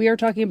specify, we are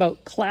talking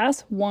about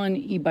class 1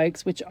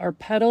 e-bikes, which are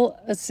pedal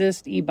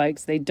assist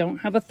e-bikes. They don't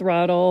have a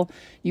throttle.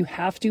 You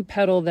have to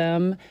pedal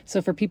them.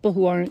 So for people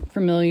who aren't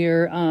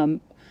familiar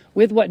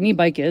with what an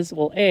e-bike is,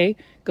 well, A,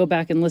 go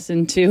back and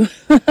listen to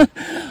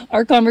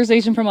our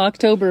conversation from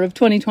October of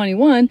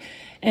 2021,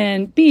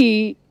 and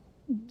B,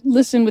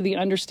 listen with the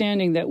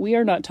understanding that we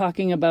are not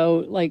talking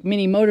about like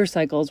mini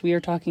motorcycles. We are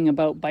talking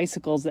about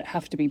bicycles that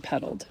have to be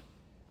pedaled.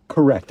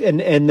 Correct.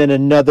 And then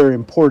another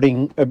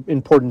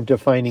important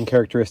defining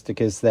characteristic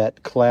is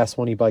that class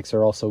 1 e-bikes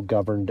are also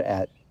governed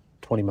at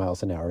 20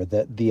 miles an hour.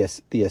 That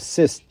the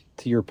assist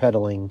to your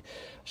pedaling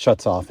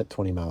shuts off at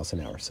 20 miles an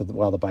hour. So that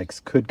while the bikes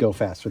could go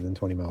faster than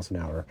 20 miles an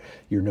hour,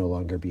 you're no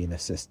longer being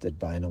assisted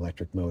by an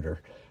electric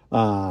motor.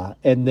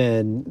 And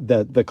then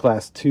the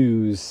class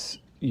 2s,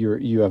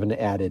 you have an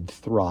added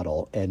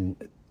throttle. And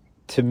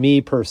to me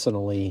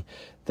personally,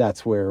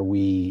 that's where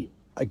we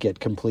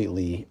get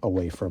completely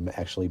away from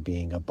actually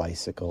being a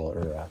bicycle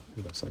or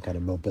some kind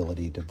of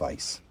mobility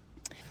device.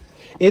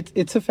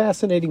 It's a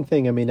fascinating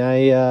thing. I mean,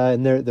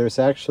 and there's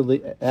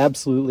actually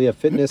absolutely a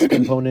fitness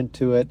component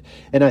to it,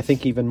 and I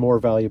think even more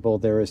valuable,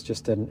 there is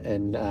just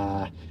an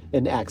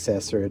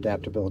access or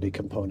adaptability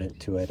component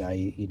to it.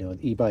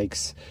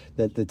 E-bikes,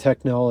 that the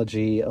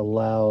technology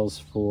allows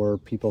for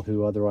people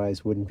who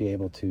otherwise wouldn't be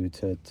able to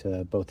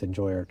both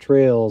enjoy our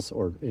trails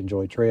or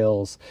enjoy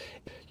trails,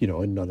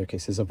 in other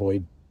cases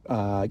avoid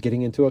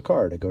getting into a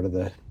car to go to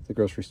the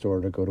grocery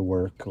store, to go to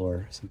work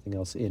or something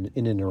else in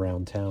and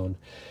around town.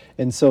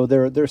 And so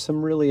there's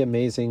some really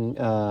amazing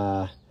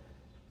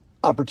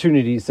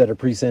opportunities that are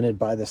presented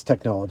by this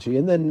technology.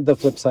 And then the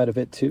flip side of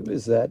it too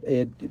is that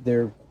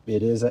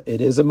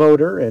it is a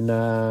motor, and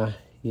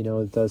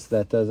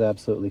that does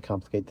absolutely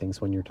complicate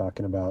things when you're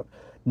talking about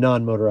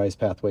non-motorized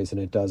pathways, and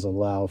it does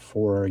allow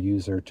for a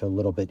user to a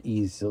little bit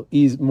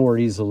more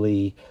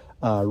easily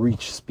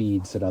reach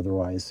speeds that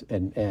otherwise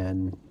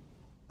and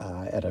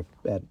at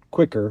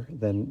quicker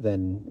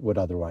than would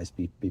otherwise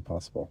be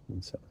possible.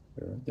 And so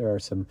there are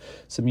some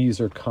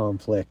user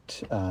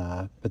conflict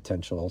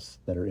potentials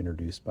that are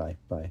introduced by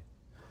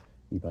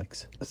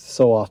e-bikes.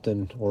 So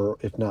often, or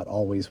if not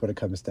always, what it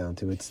comes down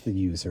to, it's the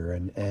user.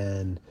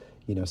 And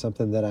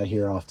something that I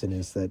hear often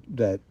is that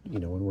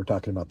when we're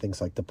talking about things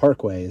like the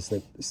parkway, is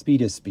that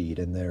speed is speed,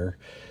 and there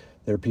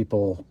are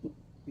people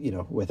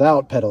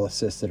without pedal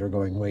assist that are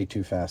going way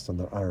too fast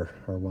on our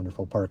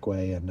wonderful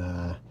parkway, and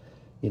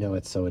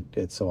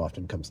it so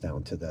often comes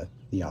down to the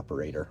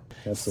operator.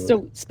 Absolutely.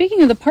 So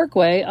speaking of the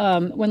parkway,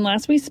 when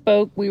last we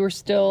spoke, we were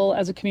still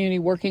as a community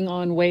working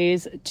on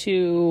ways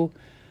to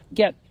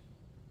get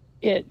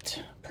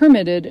it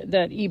permitted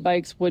that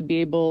e-bikes would be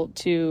able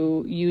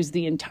to use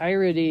the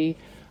entirety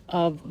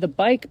of the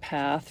bike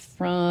path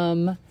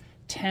from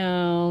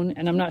town,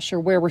 and I'm not sure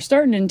where we're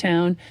starting in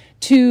town,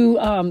 to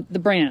the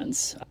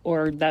Brands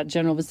or that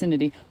general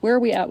vicinity. Where are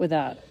we at with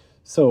that?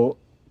 So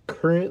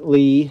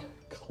currently,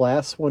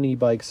 Class 1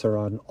 e-bikes are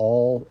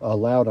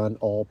allowed on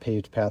all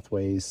paved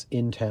pathways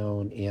in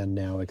town, and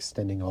now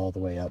extending all the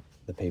way up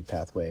the paved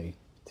pathway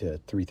to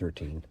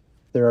 313.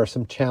 There are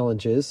some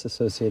challenges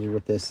associated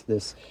with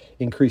this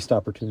increased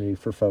opportunity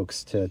for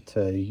folks to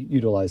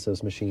utilize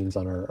those machines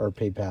on our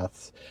paved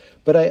paths.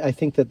 But I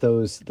think that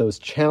those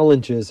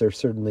challenges are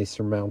certainly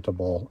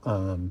surmountable.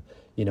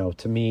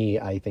 To me,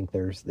 I think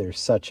there's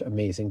such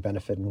amazing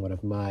benefit, and one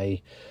of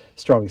my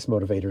strongest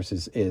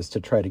motivators is to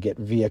try to get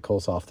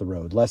vehicles off the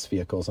road, less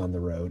vehicles on the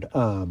road.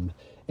 And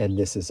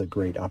this is a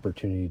great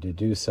opportunity to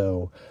do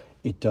so.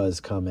 It does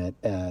come at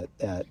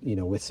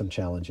with some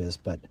challenges,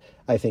 but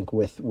I think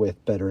with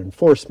better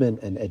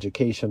enforcement and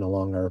education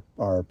along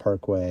our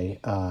parkway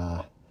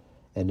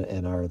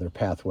and our other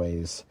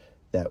pathways,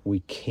 that we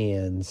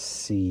can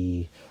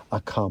see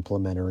a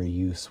complementary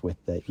use with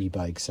the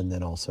e-bikes, and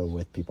then also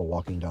with people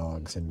walking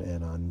dogs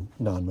and on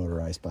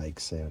non-motorized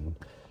bikes and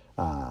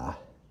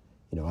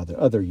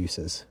other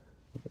uses.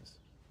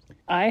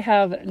 I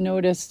have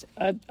noticed,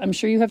 I'm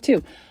sure you have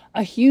too,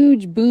 a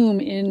huge boom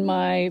in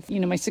my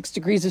 6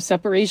 degrees of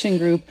separation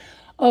group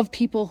of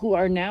people who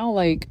are now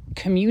like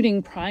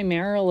commuting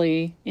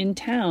primarily in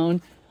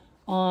town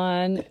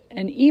on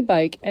an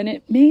e-bike. And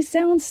it may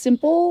sound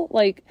simple,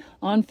 like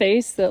on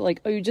face, that like,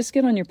 oh, you just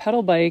get on your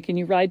pedal bike and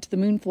you ride to the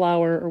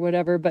Moonflower or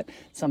whatever. But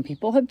some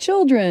people have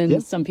children.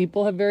 Yep. Some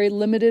people have very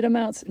limited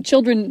amounts.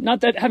 Children,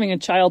 not that having a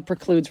child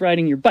precludes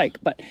riding your bike,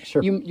 but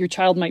Sure. your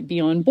child might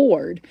be on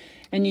board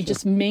and you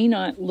just may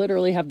not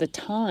literally have the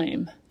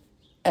time.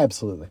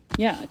 Absolutely.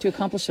 Yeah, to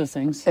accomplish those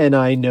things. And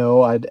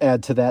I'd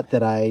add to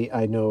that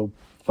I know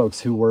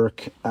folks who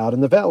work out in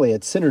the valley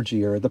at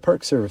Synergy or the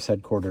Park Service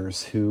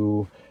headquarters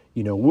who,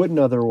 wouldn't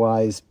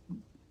otherwise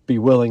be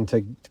willing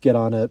to get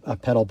on a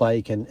pedal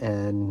bike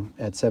and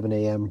at 7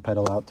 a.m.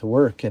 pedal out to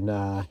work.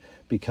 And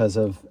because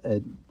of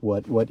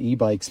what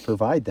e-bikes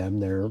provide them,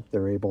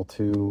 they're able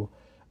to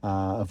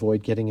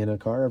avoid getting in a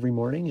car every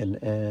morning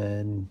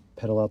and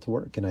pedal out to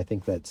work. And I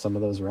think that some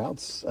of those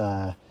routes,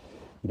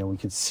 we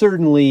could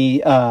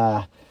certainly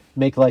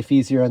make life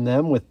easier on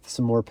them with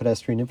some more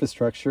pedestrian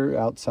infrastructure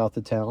out south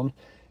of town.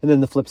 And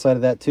then the flip side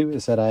of that too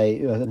is that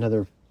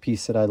another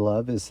piece that I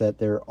love is that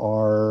there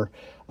are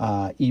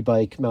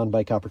e-bike, mountain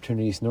bike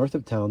opportunities north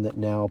of town that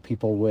now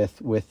people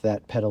with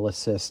that pedal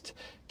assist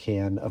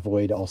can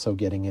avoid also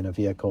getting in a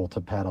vehicle to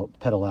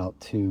pedal out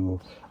to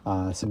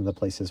some of the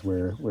places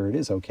where it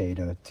is okay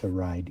to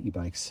ride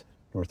e-bikes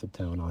north of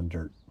town on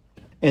dirt.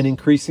 And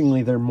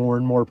increasingly, there are more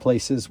and more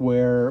places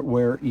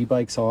where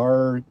e-bikes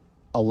are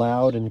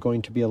allowed and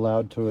going to be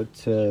allowed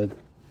to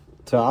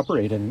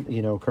operate.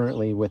 And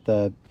currently with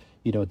the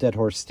Dead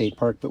Horse State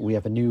Park, but we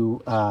have a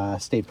new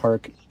state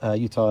park,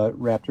 Utah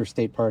Raptor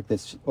State Park,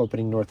 that's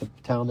opening north of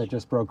town that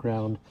just broke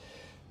ground.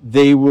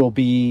 There will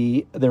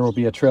be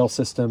a trail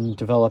system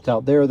developed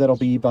out there that'll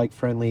be e-bike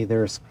friendly.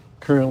 There's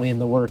currently in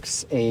the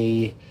works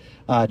a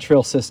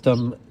trail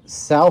system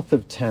south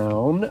of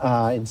town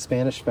in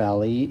Spanish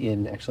Valley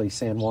in actually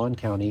San Juan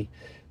County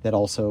that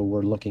also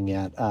we're looking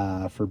at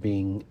for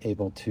being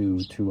able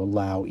to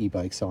allow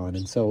e-bikes on.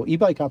 And so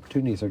e-bike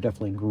opportunities are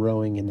definitely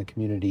growing in the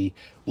community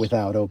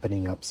without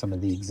opening up some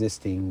of the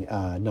existing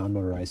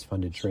non-motorized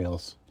funded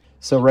trails.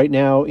 So right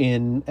now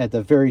at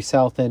the very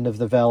south end of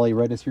the valley,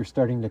 right as you're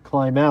starting to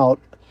climb out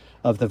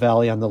of the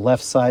valley, on the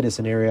left side is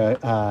an area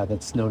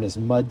that's known as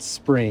Mud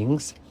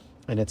Springs,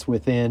 and it's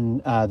within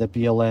the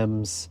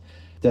BLM's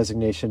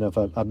designation of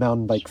a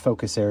mountain bike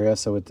focus area.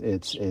 So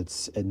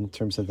it's in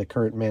terms of the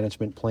current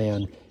management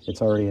plan,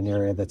 it's already an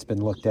area that's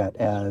been looked at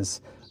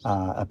as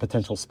a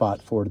potential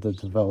spot for the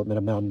development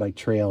of mountain bike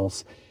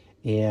trails.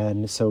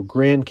 And so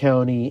Grand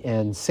County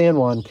and San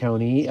Juan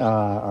County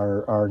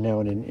are now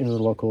in an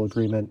interlocal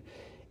agreement,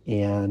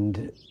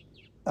 and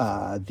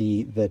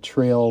the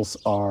trails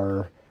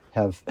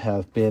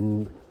have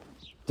been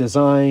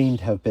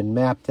designed, have been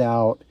mapped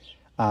out.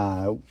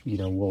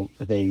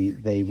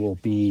 They will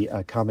be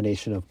a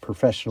combination of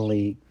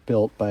professionally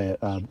built by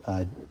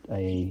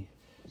a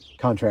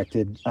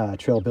contracted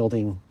trail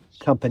building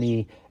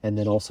company, and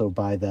then also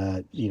by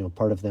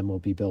part of them will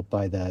be built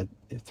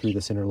through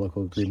this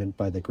interlocal agreement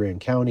by the Grand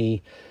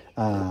County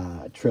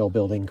trail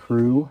building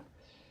crew.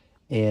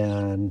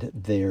 And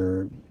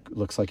there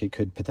looks like it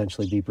could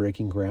potentially be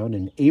breaking ground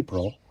in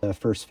April. The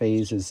first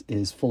phase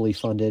is fully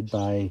funded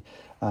by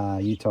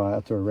Utah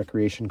Outdoor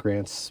Recreation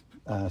grants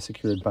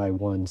secured by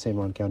San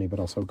Juan County, but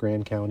also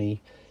Grand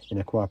County in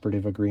a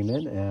cooperative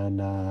agreement.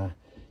 And,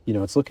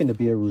 it's looking to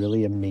be a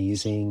really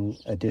amazing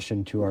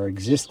addition to our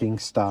existing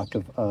stock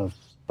of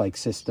bike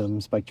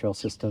trail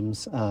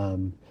systems.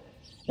 And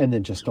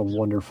then just a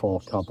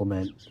wonderful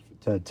complement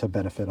to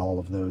benefit all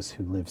of those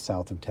who live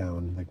south of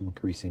town, like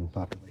increasing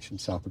population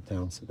south of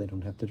town, so they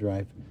don't have to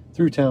drive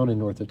through town and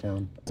north of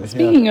town.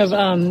 Speaking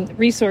of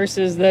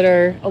resources that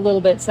are a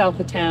little bit south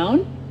of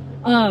town,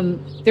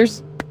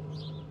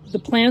 the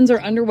plans are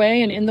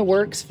underway and in the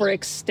works for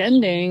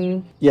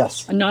extending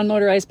a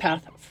non-motorized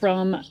path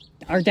from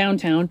our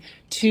downtown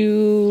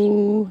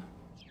to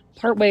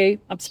partway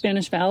up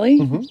Spanish Valley.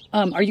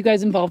 Mm-hmm. Are you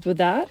guys involved with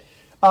that?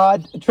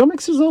 Trail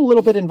Mix is a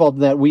little bit involved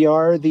in that. We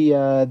are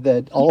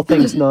the all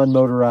things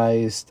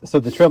non-motorized. So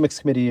the Trail Mix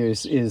committee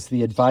is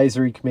the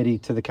advisory committee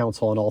to the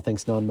council on all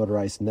things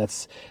non-motorized, and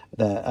that's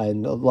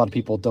and a lot of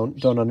people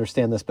don't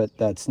understand this, but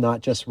that's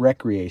not just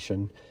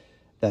recreation.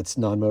 That's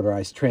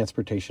non-motorized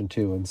transportation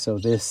too. And so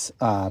this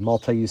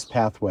multi-use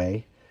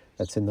pathway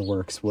that's in the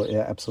works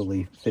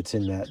absolutely fits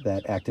in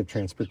that active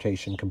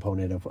transportation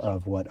component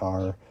of what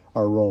our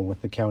role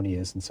with the county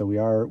is. And so we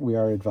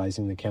are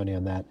advising the county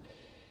on that.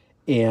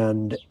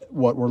 And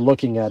what we're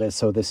looking at is,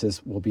 so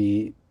will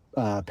be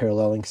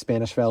paralleling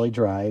Spanish Valley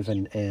Drive,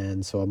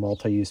 and so a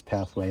multi-use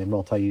pathway, and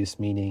multi-use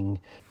meaning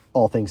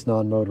all things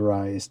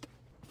non-motorized,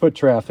 foot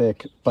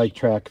traffic, bike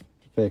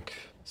traffic,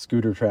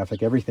 scooter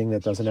traffic, everything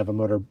that doesn't have a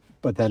motor,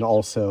 but then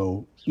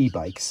also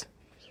e-bikes.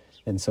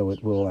 And so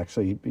it will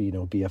actually,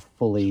 be a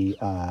fully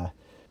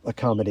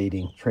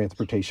accommodating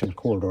transportation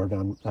corridor,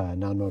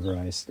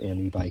 non-motorized and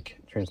e-bike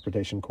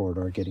transportation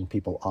corridor, getting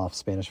people off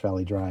Spanish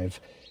Valley Drive.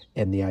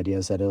 And the idea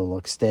is that it'll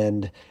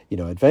extend,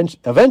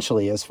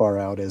 eventually as far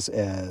out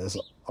as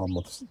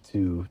almost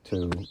to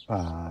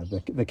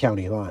the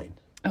county line.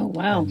 Oh,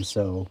 wow. And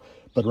so,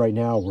 but right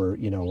now we're,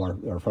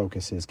 our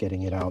focus is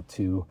getting it out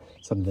to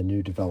some of the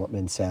new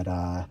developments at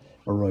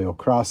Arroyo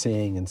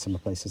Crossing and some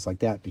places like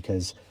that,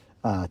 because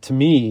to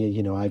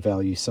me, I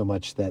value so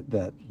much that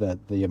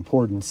the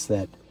importance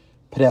that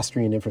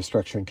pedestrian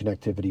infrastructure and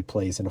connectivity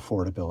plays in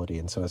affordability.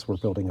 And so as we're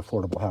building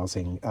affordable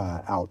housing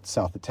out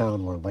south of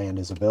town where land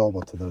is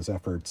available to those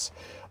efforts,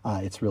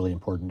 it's really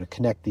important to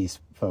connect these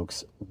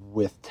folks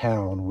with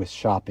town, with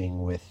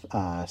shopping, with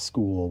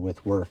school,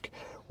 with work,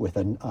 with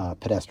a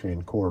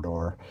pedestrian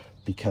corridor,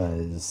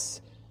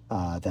 because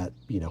that,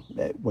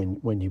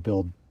 when you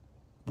build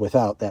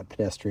without that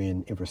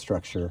pedestrian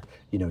infrastructure,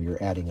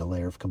 you're adding a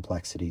layer of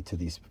complexity to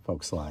these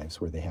folks'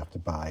 lives where they have to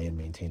buy and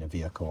maintain a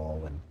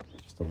vehicle and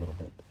just a little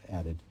bit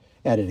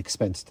added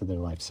expense to their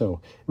life. So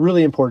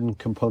really important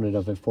component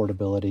of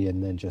affordability,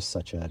 and then just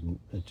such a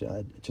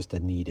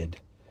needed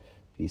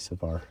piece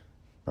of our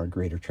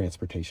greater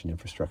transportation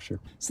infrastructure.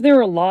 So there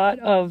are a lot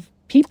of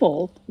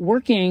people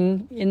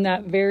working in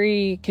that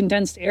very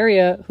condensed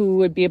area who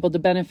would be able to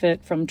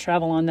benefit from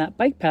travel on that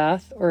bike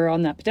path or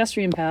on that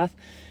pedestrian path,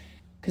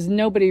 because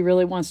nobody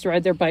really wants to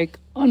ride their bike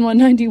on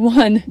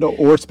 191. No,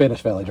 or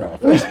Spanish Valley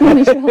Drive. Or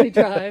Spanish Valley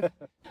Drive.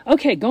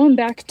 Okay, going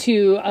back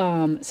to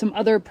some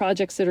other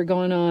projects that are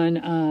going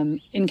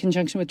on in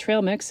conjunction with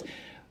Trail Mix,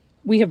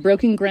 we have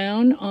broken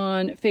ground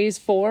on phase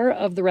 4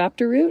 of the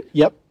Raptor route.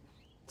 Yep,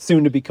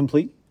 soon to be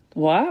complete.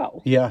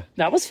 Wow. Yeah.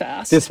 That was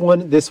fast. This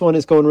one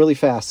is going really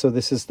fast. So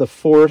this is the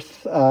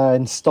 4th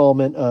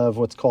installment of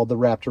what's called the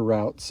Raptor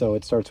route. So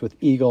it starts with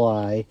Eagle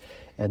Eye,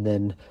 and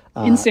then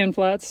in Sand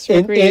Flats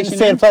Recreation in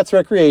Sand Flats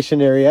Recreation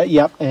Area.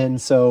 Yep.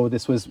 And so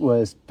this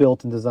was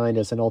built and designed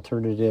as an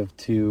alternative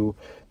to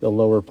the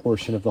lower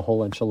portion of the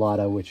whole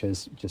enchilada, which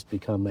has just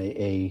become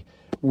a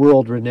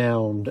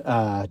world-renowned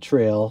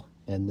trail,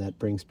 and that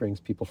brings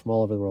people from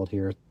all over the world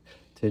here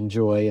to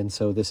enjoy. And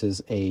so this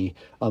is a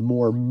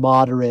more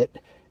moderate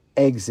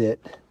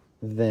exit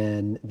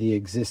than the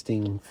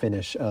existing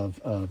finish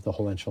of the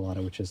whole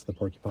enchilada, which is the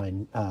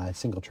Porcupine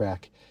single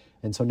track.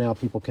 And so now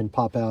people can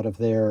pop out of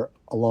there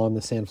along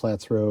the Sand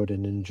Flats Road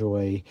and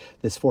enjoy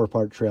this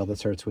 4-part trail that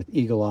starts with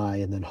Eagle Eye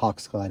and then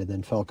Hawks Glide and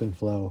then Falcon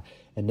Flow.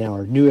 And now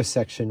our newest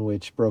section,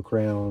 which broke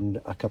ground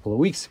a couple of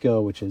weeks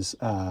ago, which is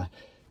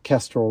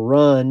Kestrel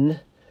Run,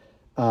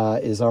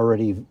 is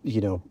already,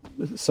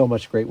 so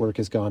much great work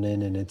has gone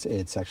in, and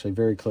it's actually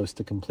very close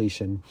to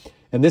completion.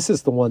 And this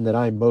is the one that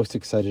I'm most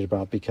excited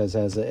about, because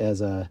as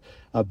a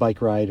bike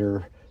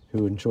rider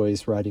who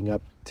enjoys riding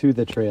up to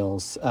the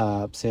trails,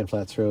 Sand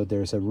Flats Road,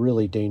 there's a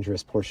really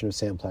dangerous portion of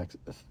Sand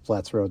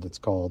Flats Road that's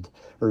called,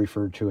 or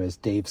referred to as,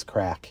 Dave's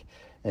Crack.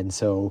 And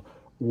so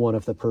one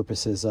of the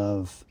purposes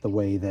of the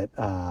way that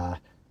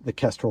the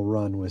Kestrel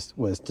Run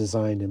was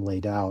designed and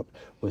laid out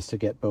was to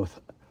get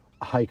both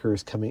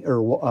hikers coming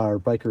or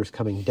bikers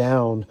coming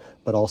down,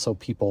 but also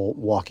people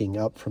walking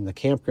up from the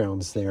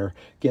campgrounds there,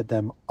 get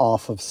them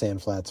off of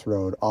Sand Flats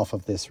Road, off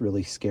of this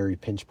really scary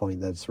pinch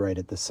point that's right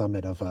at the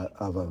summit of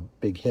a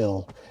big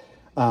hill,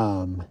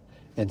 and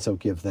so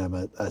give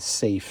them a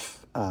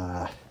safe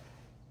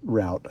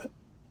route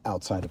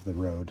outside of the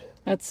road.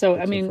 That's so.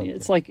 I mean,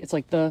 it's like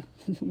the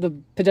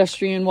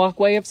pedestrian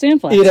walkway of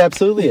Sand Flats. It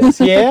absolutely is.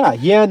 Yeah.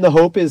 And the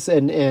hope is,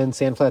 and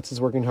Sand Flats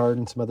is working hard,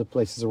 and some other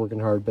places are working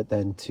hard, but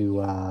then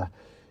to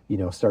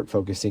start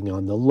focusing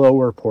on the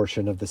lower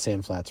portion of the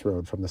Sand Flats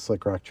Road from the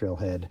Slick Rock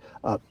Trailhead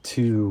up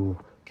to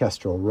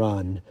Kestrel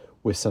Run,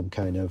 with some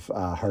kind of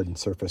hardened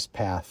surface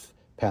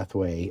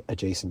pathway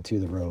adjacent to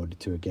the road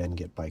to again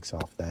get bikes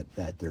off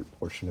that dirt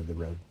portion of the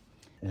road.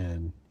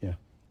 And yeah.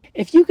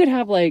 If you could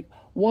have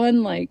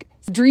one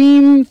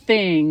dream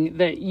thing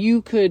that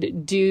you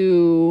could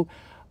do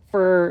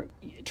for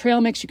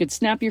Trail Mix, you could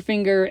snap your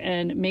finger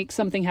and make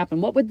something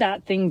happen, what would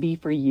that thing be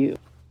for you?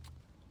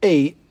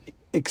 A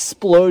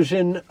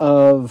explosion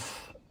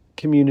of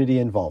community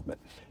involvement.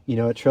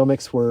 At Trail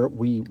Mix, where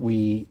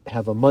we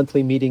have a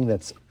monthly meeting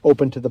that's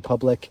open to the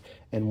public,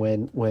 and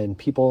when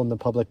people in the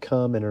public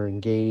come and are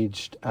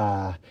engaged,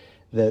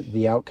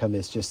 the outcome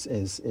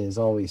is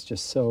always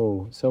just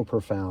so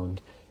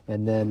profound.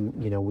 And then,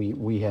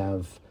 we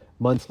have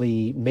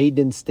monthly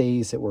maintenance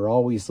stays that we're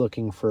always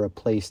looking for a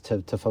place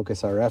to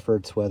focus our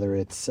efforts, whether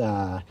it's,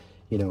 a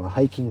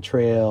hiking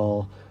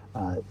trail,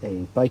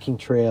 a biking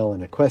trail,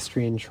 an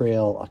equestrian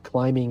trail, a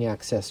climbing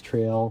access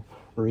trail,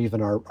 or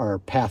even our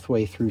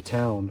pathway through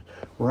town.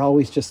 We're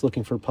always just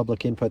looking for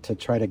public input to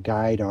try to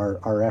guide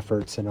our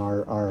efforts and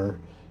our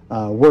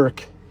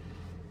work.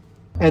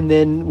 And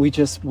then we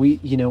just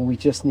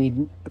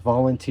need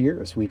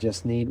volunteers. We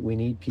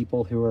need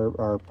people who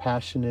are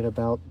passionate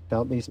about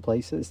these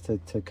places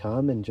to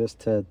come and just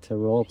to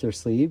roll up their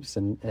sleeves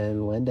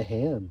and lend a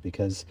hand,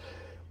 because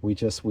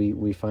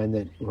we find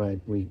that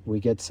we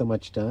get so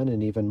much done,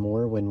 and even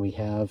more when we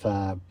have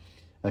a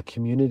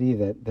community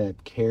that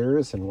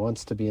cares and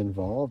wants to be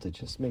involved. It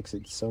just makes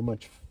it so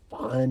much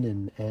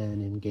fun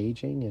and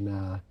engaging,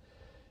 and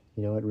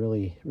it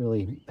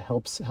really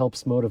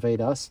helps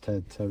motivate us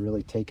to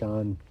really take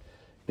on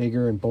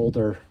bigger and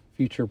bolder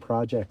future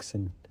projects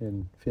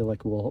and feel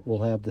like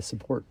we'll have the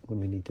support when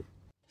we need to.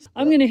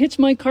 I'm going to hitch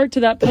my cart to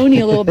that pony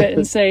a little bit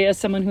and say, as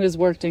someone who has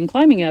worked in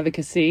climbing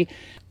advocacy,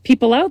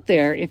 people out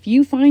there, if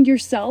you find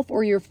yourself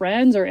or your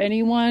friends or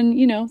anyone,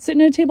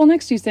 sitting at a table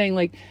next to you saying,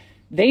 like,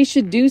 they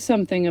should do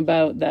something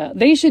about that.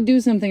 They should do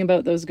something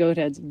about those goat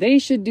heads. They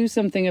should do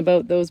something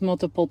about those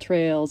multiple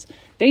trails.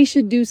 They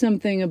should do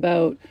something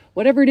about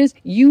whatever it is.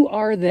 You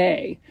are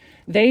they.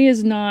 They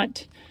is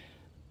not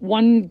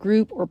one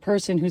group or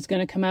person who's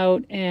going to come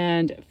out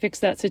and fix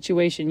that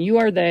situation. You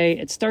are they.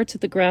 It starts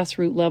at the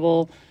grassroots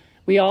level.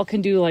 We all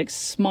can do like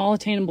small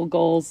attainable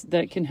goals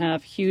that can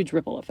have huge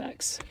ripple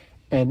effects.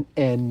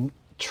 And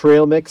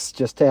trail mix,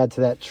 just to add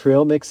to that,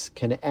 trail mix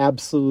can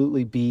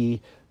absolutely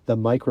be the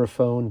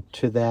microphone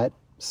to that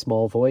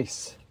small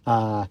voice.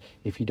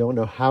 If you don't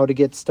know how to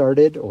get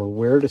started or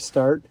where to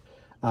start,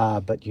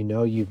 but you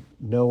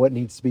know what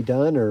needs to be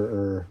done,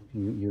 or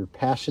you're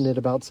passionate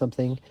about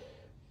something,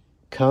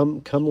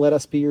 come let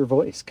us be your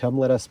voice. Come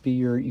let us be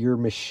your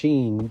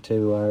machine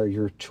to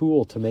your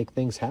tool to make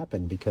things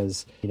happen.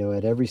 Because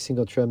at every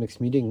single trail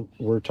mix meeting,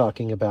 we're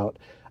talking about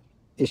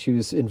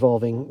issues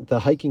involving the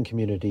hiking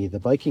community, the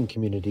biking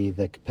community,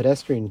 the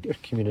pedestrian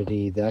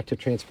community, the active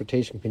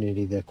transportation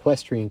community, the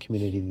equestrian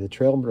community, the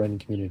trail running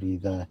community,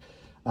 the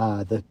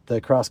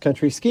cross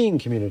country skiing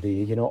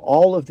community.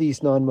 All of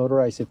these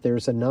non-motorized. If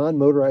there's a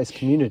non-motorized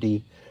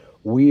community,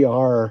 we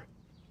are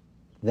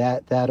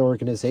that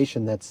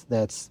organization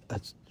that's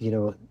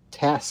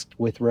tasked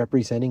with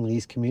representing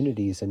these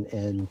communities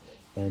and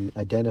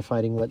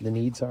identifying what the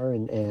needs are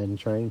and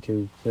trying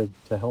to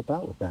help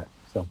out with that.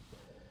 So.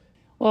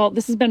 Well,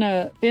 this has been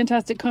a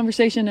fantastic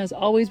conversation as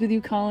always with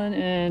you, Colin,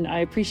 and I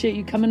appreciate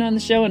you coming on the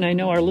show, and I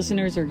know our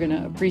listeners are going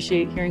to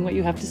appreciate hearing what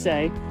you have to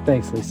say.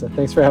 Thanks, Lisa.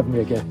 Thanks for having me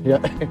again. Yeah.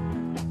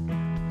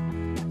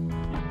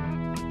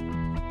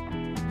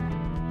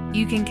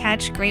 You can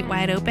catch Great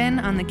Wide Open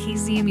on the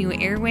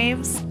KZMU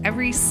airwaves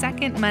every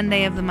second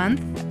Monday of the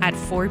month at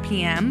 4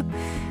 p.m.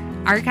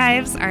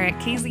 Archives are at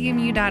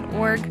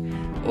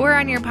kzmu.org or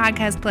on your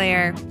podcast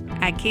player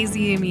at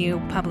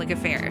KZMU Public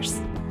Affairs.